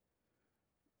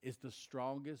 is the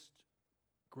strongest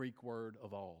Greek word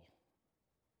of all.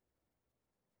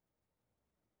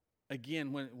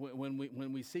 Again,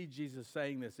 when we see Jesus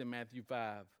saying this in Matthew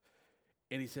 5,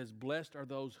 and he says, "Blessed are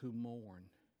those who mourn,"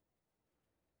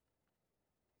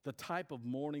 the type of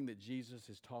mourning that Jesus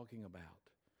is talking about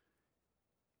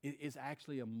is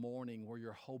actually a mourning where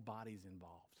your whole body's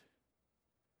involved.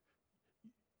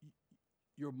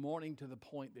 You're mourning to the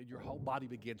point that your whole body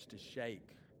begins to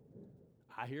shake.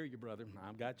 I hear you, brother.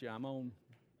 I've got you. I'm on.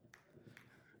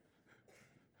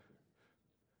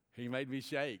 He made me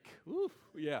shake. Woo,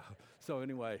 yeah. So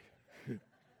anyway.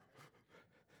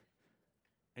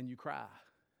 And you cry.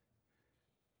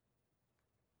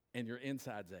 And your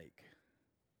insides ache.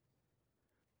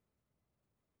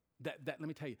 That let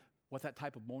me tell you, what that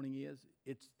type of mourning is,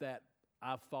 it's that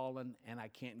I've fallen and I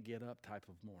can't get up type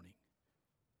of mourning.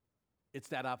 It's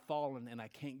that I've fallen and I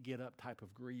can't get up type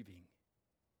of grieving.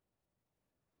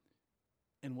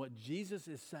 And what Jesus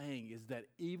is saying is that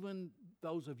even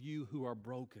those of you who are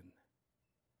broken,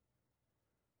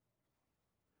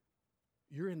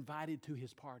 You're invited to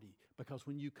his party, because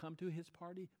when you come to his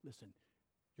party, listen,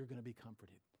 you're going to be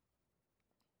comforted.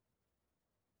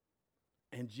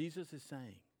 And Jesus is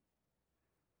saying,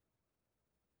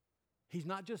 he's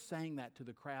not just saying that to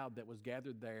the crowd that was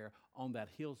gathered there on that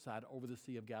hillside over the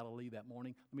Sea of Galilee that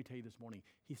morning. Let me tell you this morning,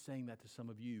 he's saying that to some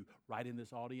of you right in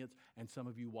this audience and some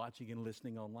of you watching and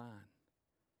listening online.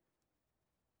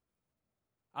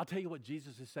 I'll tell you what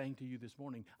Jesus is saying to you this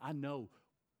morning. I know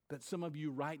that some of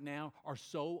you right now are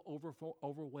so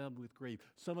overwhelmed with grief.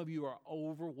 Some of you are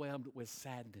overwhelmed with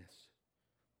sadness.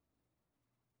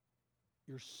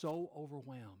 You're so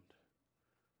overwhelmed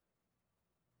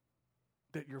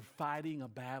that you're fighting a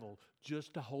battle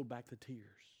just to hold back the tears.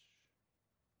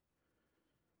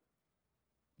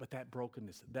 But that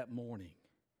brokenness, that mourning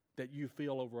that you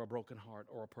feel over a broken heart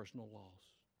or a personal loss,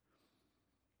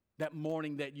 that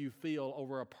mourning that you feel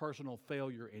over a personal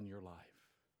failure in your life,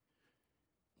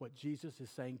 what Jesus is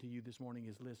saying to you this morning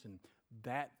is, listen,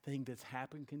 that thing that's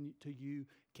happened to you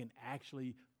can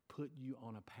actually put you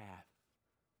on a path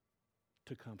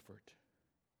to comfort.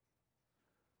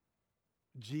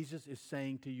 Jesus is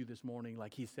saying to you this morning,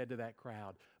 like he said to that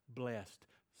crowd, blessed,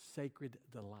 sacred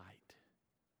delight.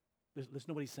 Listen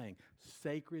to what he's saying.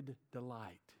 Sacred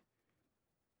delight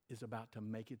is about to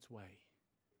make its way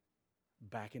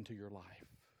back into your life.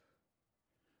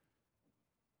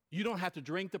 You don't have to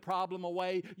drink the problem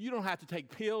away. You don't have to take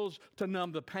pills to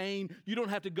numb the pain. You don't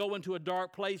have to go into a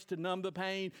dark place to numb the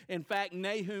pain. In fact,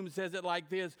 Nahum says it like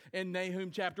this in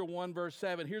Nahum chapter 1, verse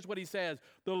 7. Here's what he says.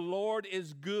 The Lord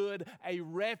is good, a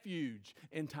refuge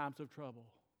in times of trouble.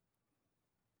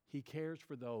 He cares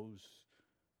for those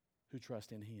who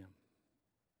trust in him.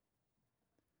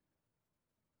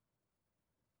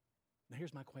 Now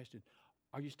here's my question.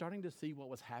 Are you starting to see what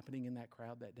was happening in that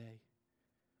crowd that day?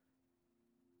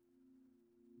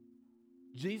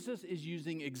 Jesus is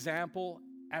using example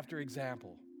after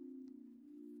example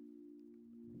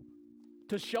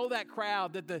to show that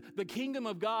crowd that the kingdom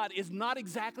of God is not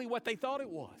exactly what they thought it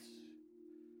was.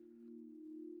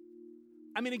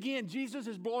 I mean, again, Jesus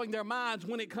is blowing their minds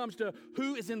when it comes to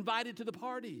who is invited to the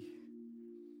party.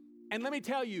 And let me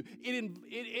tell you,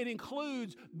 it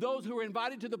includes those who are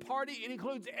invited to the party. It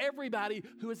includes everybody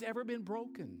who has ever been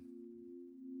broken.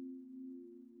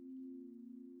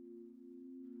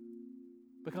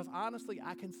 Because honestly,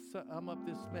 I can sum up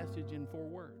this message in 4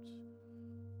 words.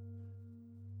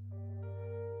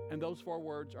 And those 4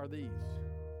 words are these.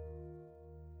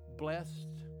 Blessed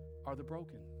are the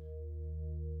broken.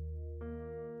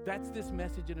 That's this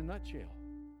message in a nutshell.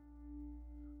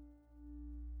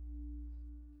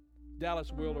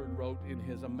 Dallas Willard wrote in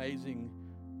his amazing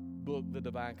book, The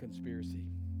Divine Conspiracy.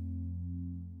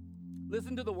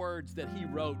 Listen to the words that he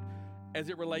wrote as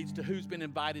it relates to who's been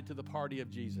invited to the party of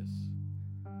Jesus.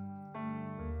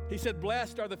 He said,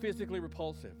 blessed are the physically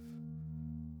repulsive.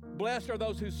 Blessed are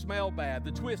those who smell bad,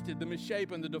 the twisted, the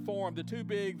misshapen, the deformed, the too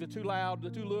big, the too loud, the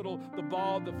too little, the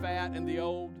bald, the fat, and the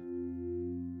old.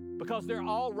 Because they're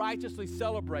all righteously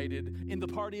celebrated in the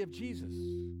party of Jesus.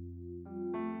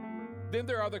 Then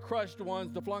there are the crushed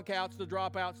ones, the flunkouts, the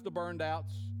dropouts, the burned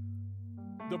outs,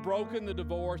 the broken, the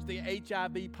divorced, the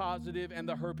HIV positive, and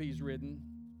the herpes ridden,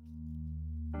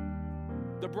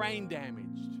 the brain damaged,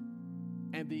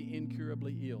 and the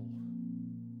incurably ill,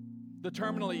 the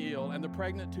terminally ill, and the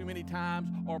pregnant too many times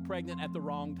or pregnant at the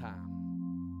wrong time,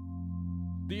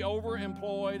 the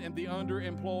overemployed and the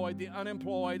underemployed, the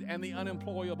unemployed and the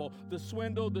unemployable, the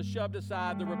swindled, the shoved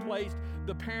aside, the replaced,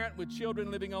 the parent with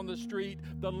children living on the street,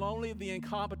 the lonely, the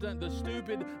incompetent, the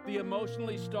stupid, the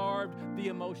emotionally starved, the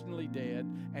emotionally dead,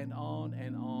 and on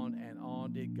and on and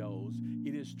on it goes.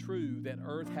 It is true that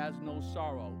earth has no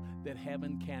sorrow that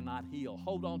heaven cannot heal.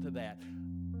 Hold on to that.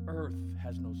 Earth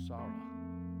has no sorrow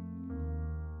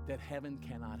that heaven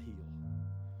cannot heal.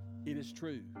 It is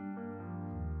true.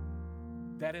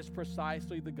 That is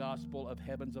precisely the gospel of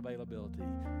heaven's availability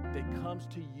that comes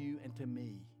to you and to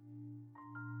me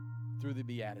through the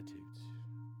Beatitudes.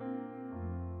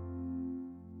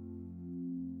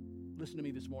 Listen to me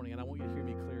this morning, and I want you to hear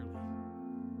me clearly.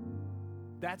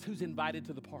 That's who's invited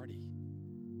to the party.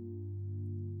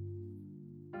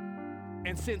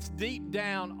 And since deep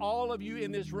down, all of you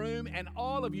in this room and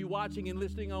all of you watching and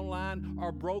listening online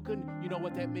are broken, you know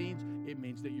what that means? It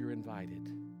means that you're invited.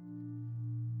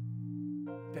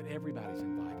 That everybody's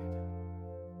invited.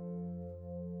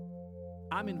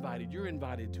 I'm invited, you're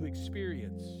invited to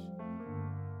experience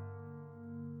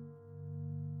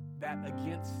that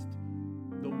against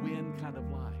the wind kind of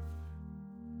life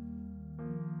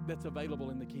that's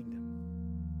available in the kingdom.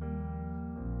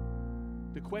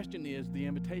 The question is, the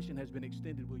invitation has been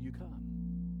extended, will you come?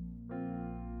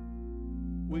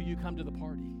 Will you come to the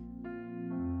party?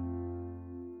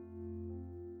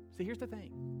 See, here's the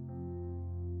thing.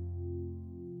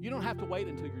 You don't have to wait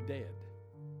until you're dead.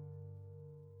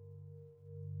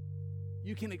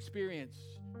 You can experience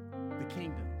the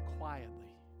kingdom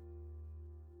quietly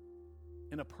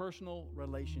in a personal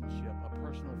relationship, a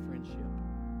personal friendship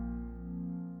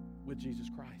with Jesus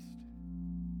Christ.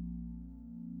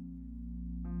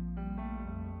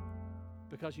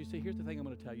 Because you see, here's the thing I'm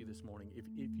going to tell you this morning.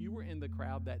 If you were in the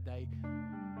crowd that day,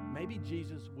 maybe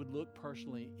Jesus would look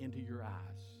personally into your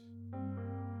eyes.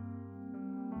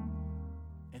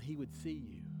 And he would see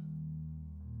you.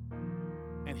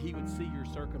 And he would see your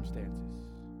circumstances.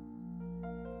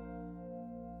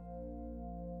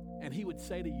 And he would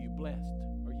say to you, blessed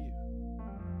are you.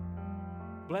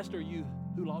 Blessed are you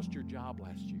who lost your job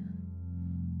last year.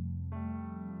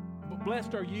 But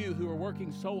blessed are you who are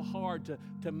working so hard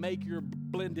to make your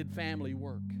blended family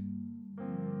work.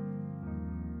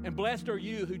 And blessed are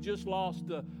you who just lost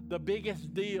the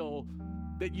biggest deal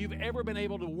that you've ever been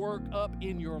able to work up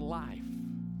in your life.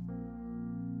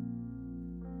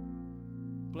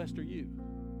 Blessed are you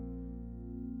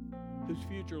whose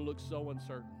future looks so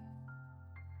uncertain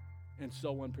and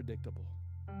so unpredictable.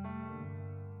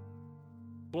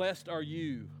 Blessed are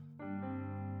you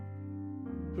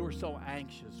who are so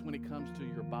anxious when it comes to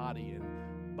your body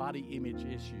and body image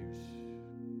issues.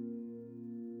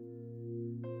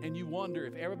 And you wonder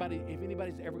if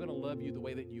anybody's ever going to love you the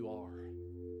way that you are.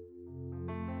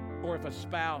 Or if a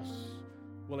spouse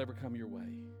will ever come your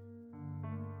way.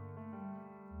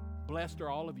 Blessed are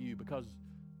all of you because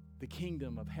the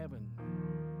kingdom of heaven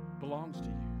belongs to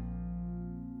you.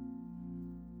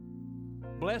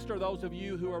 Blessed are those of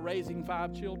you who are raising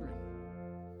 5 children.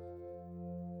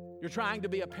 You're trying to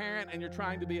be a parent and you're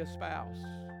trying to be a spouse.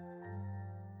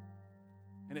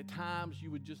 And at times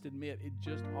you would just admit it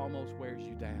just almost wears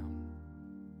you down.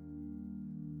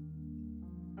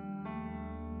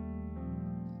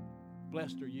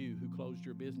 Blessed are you who closed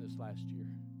your business last year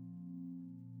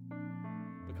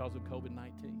because of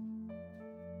COVID-19.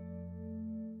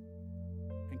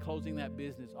 And closing that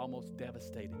business almost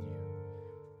devastated you.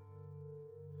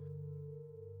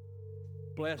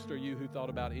 Blessed are you who thought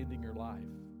about ending your life,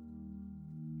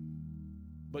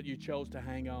 but you chose to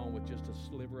hang on with just a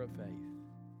sliver of faith.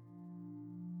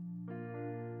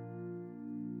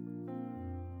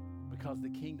 Because the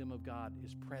kingdom of God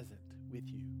is present with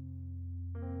you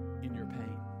in your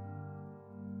pain.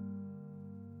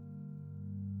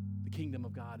 The kingdom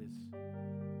of God is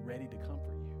ready to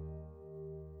comfort you.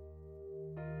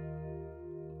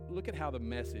 Look at how the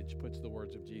Message puts the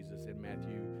words of Jesus in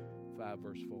Matthew 5,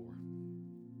 verse 4.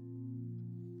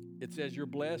 It says, you're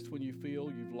blessed when you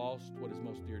feel you've lost what is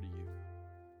most dear to you.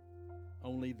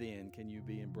 Only then can you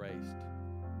be embraced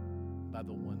by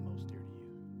the one most dear to you.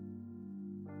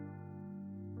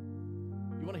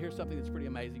 You want to hear something that's pretty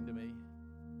amazing to me?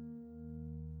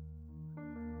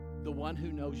 The one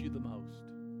who knows you the most.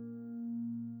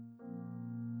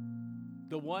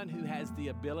 The one who has the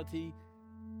ability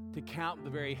to count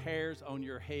the very hairs on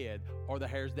your head or the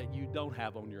hairs that you don't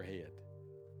have on your head.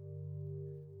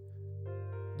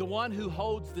 The one who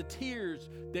holds the tears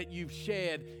that you've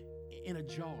shed in a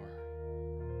jar.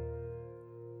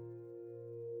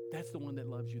 That's the one that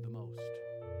loves you the most.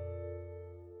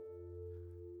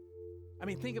 I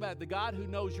mean, think about it. The God who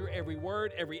knows your every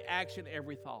word, every action,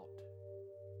 every thought.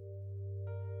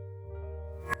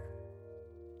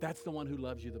 That's the one who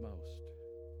loves you the most.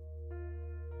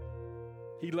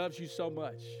 He loves you so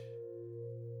much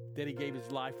that he gave his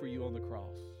life for you on the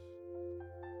cross.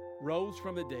 Rose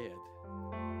from the dead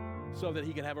so that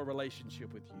he could have a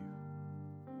relationship with you.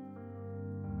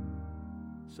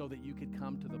 So that you could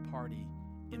come to the party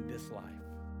in this life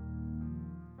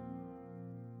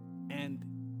and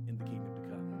in the kingdom to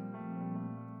come,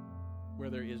 where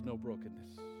there is no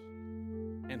brokenness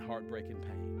and heartbreak and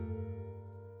pain.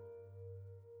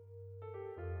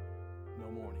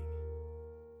 No mourning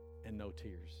and no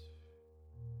tears.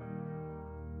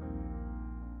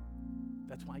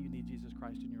 That's why you need Jesus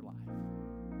Christ in your life.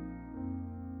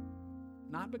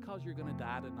 Not because you're going to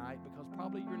die tonight, because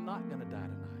probably you're not going to die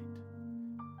tonight.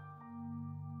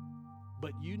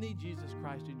 But you need Jesus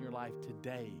Christ in your life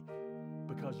today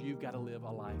because you've got to live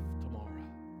a life tomorrow.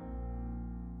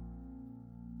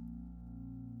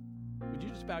 Would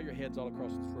you just bow your heads all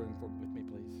across this room with me,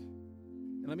 please?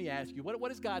 And let me ask you,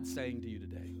 what is God saying to you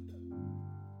today?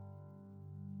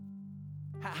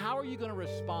 How are you going to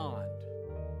respond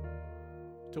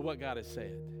to what God has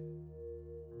said?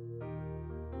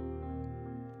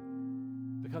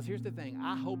 Because here's the thing,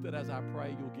 I hope that as I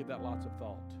pray, you'll give that lots of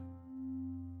thought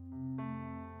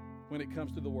when it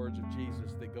comes to the words of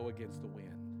Jesus that go against the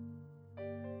wind.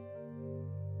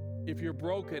 If you're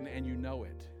broken and you know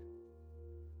it,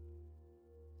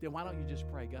 then why don't you just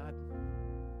pray, God,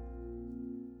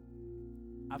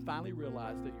 I finally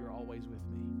realized that you're always with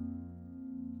me.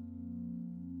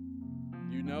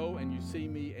 You know and you see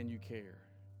me and you care.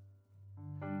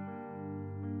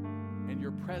 And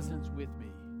your presence with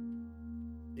me,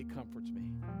 it comforts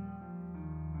me.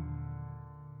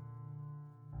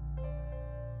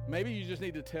 Maybe you just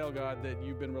need to tell God that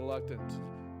you've been reluctant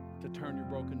to turn your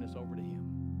brokenness over to Him.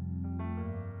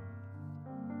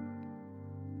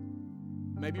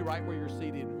 Maybe right where you're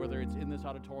seated, whether it's in this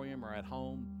auditorium or at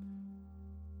home,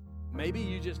 maybe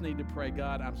you just need to pray,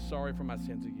 God, I'm sorry for my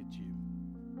sins against you.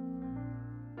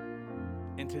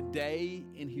 And today,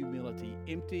 in humility,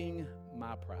 emptying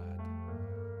my pride,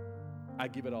 I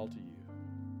give it all to you.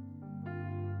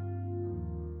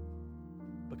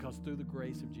 Because through the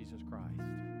grace of Jesus Christ,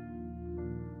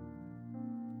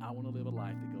 I want to live a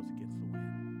life that goes against the wind.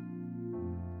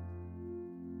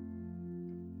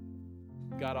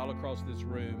 God, all across this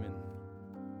room and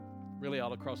really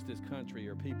all across this country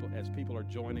are people, as people are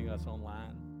joining us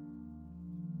online,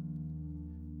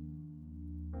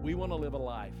 we want to live a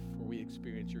life where we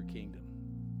experience your kingdom.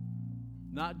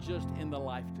 Not just in the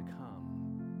life to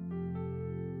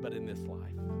come, but in this life.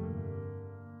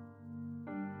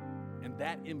 And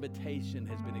that invitation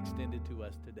has been extended to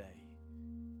us today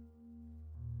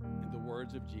in the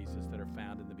words of Jesus that are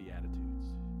found in the Beatitudes.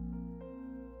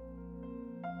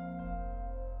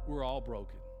 We're all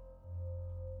broken.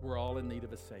 We're all in need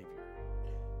of a Savior.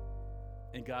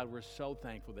 And God, we're so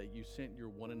thankful that you sent your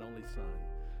one and only Son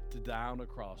to die on a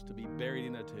cross, to be buried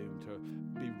in a tomb, to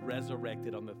be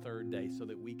resurrected on the third day so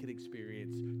that we could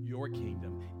experience your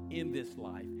kingdom in this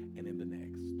life and in the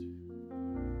next.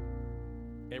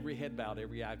 Every head bowed,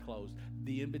 every eye closed.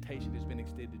 The invitation has been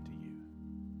extended to you.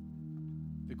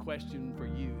 The question for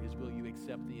you is, will you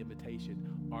accept the invitation?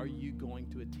 Are you going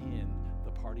to attend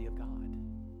the party of God?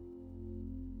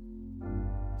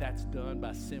 That's done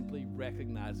by simply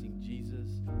recognizing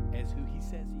Jesus as who he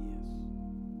says he is.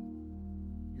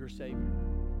 Your Savior,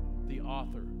 the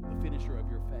author, the finisher of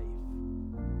your faith.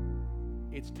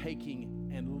 It's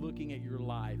taking and looking at your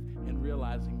life and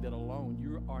realizing that alone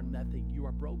you are nothing. You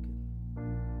are broken.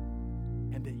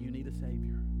 And that you need a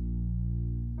Savior.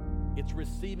 It's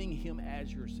receiving him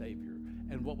as your Savior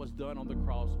and what was done on the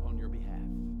cross on your behalf.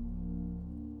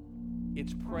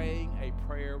 It's praying a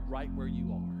prayer right where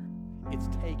you are. It's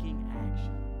taking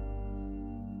action.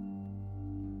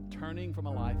 Turning from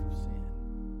a life of sin.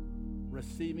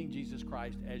 Receiving Jesus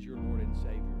Christ as your Lord and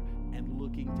Savior and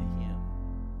looking to him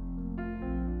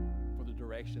for the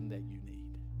direction that you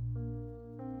need.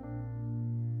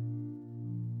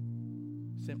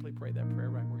 Simply pray that prayer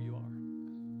right where you are.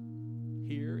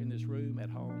 Here in this room, at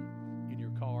home, in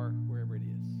your car, wherever it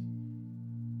is.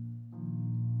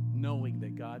 Knowing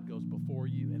that God goes before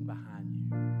you and behind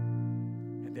you.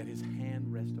 And that his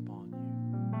hand rests upon you.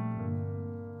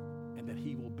 And that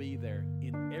he will be there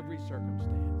in every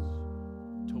circumstance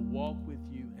to walk with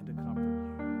you and to comfort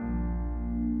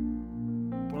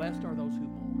you. Blessed are those who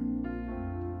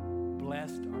mourn.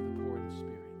 Blessed are the poor in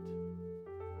spirit.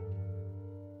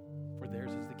 For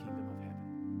theirs is the kingdom of heaven.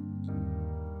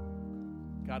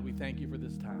 God, we thank you for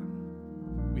this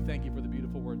time. We thank you for the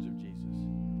beautiful words of Jesus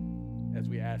as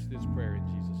we ask this prayer in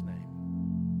Jesus' name.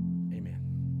 Amen.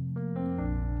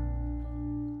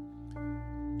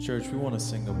 Church, we want to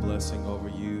sing a blessing over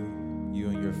you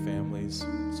and your families.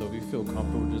 So if you feel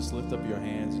comfortable, just lift up your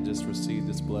hands and just receive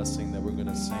this blessing that we're going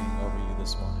to sing over you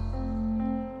this morning.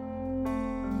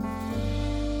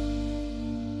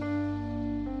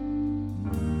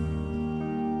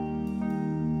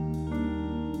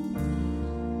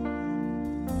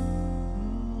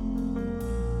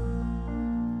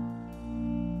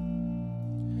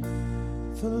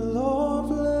 The Lord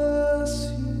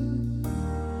bless you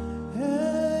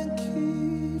and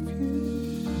keep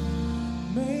you.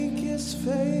 Make his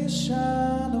face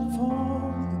shine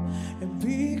upon you and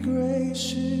be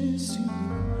gracious to you.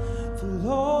 The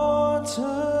Lord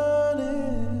turn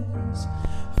his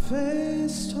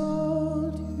face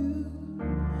toward you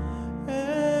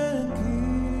and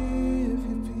give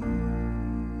you peace.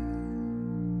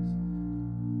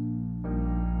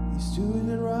 He's doing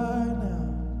it right now.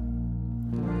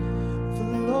 The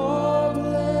Lord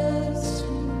bless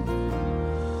you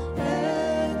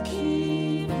and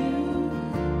keep you.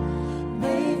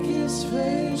 Make his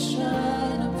face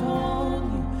shine upon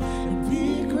you and be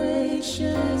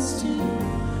gracious to you.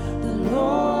 The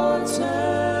Lord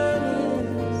turn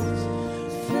his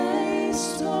face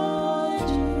toward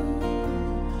you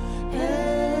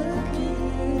and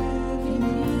give you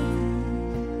peace.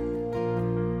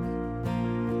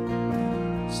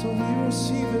 He's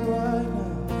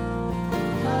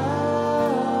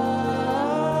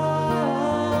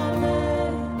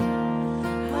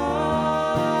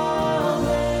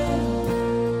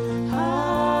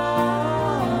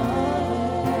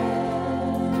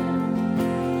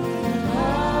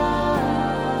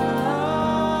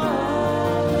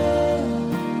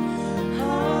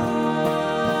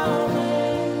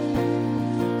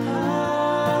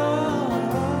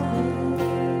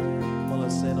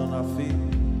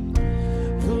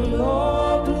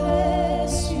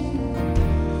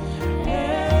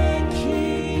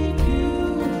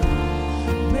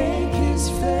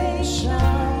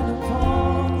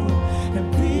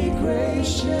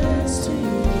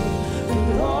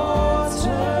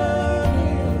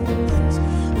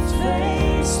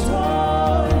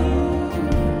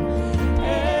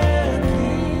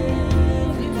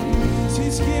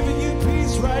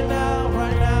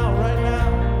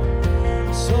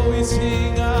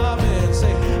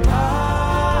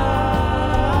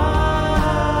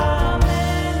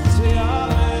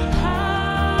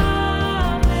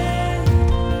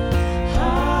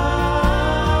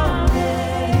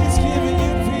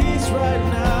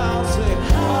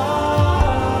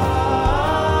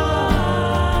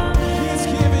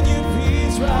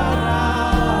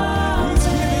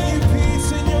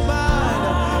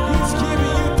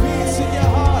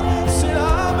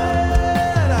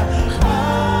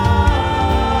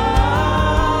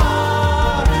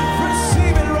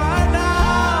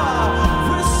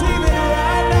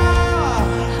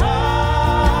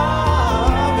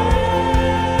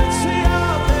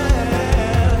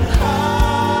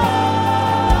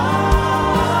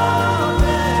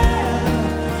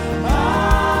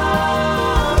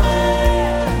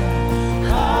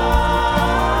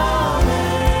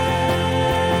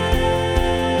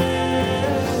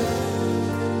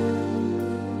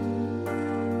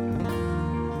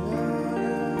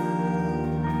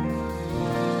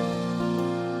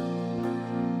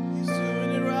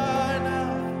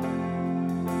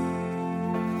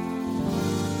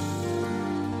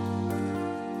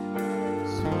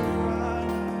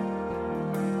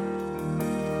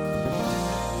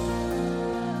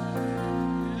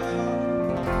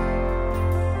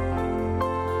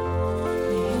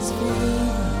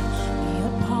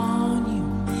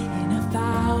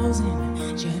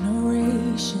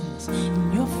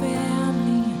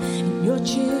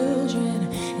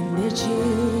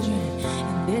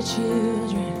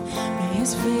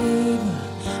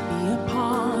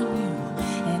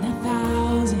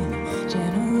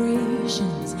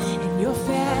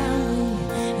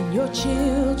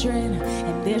children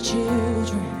and their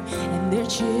children and their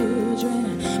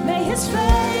children. May his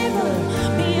favor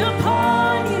be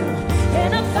upon you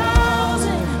in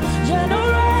 1,000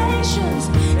 generations,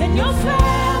 in your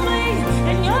family,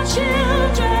 and your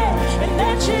children and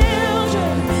their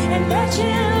children and their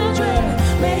children.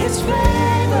 May his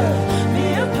favor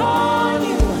be upon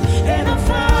you in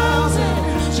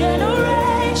 1,000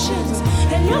 generations,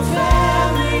 in your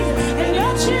family, and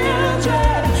your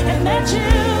children and their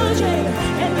children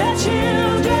and their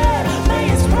children. May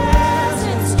his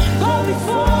presence go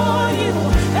before you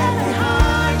and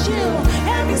behind you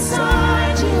and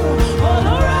beside you, all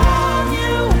around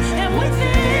you and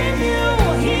within you.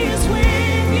 He is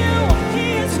with you. He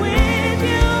is with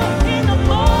you in the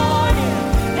morning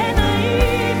and the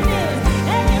evening,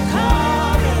 and you're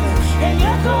coming and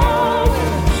you're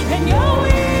going and you're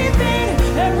weeping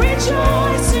and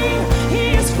rejoicing.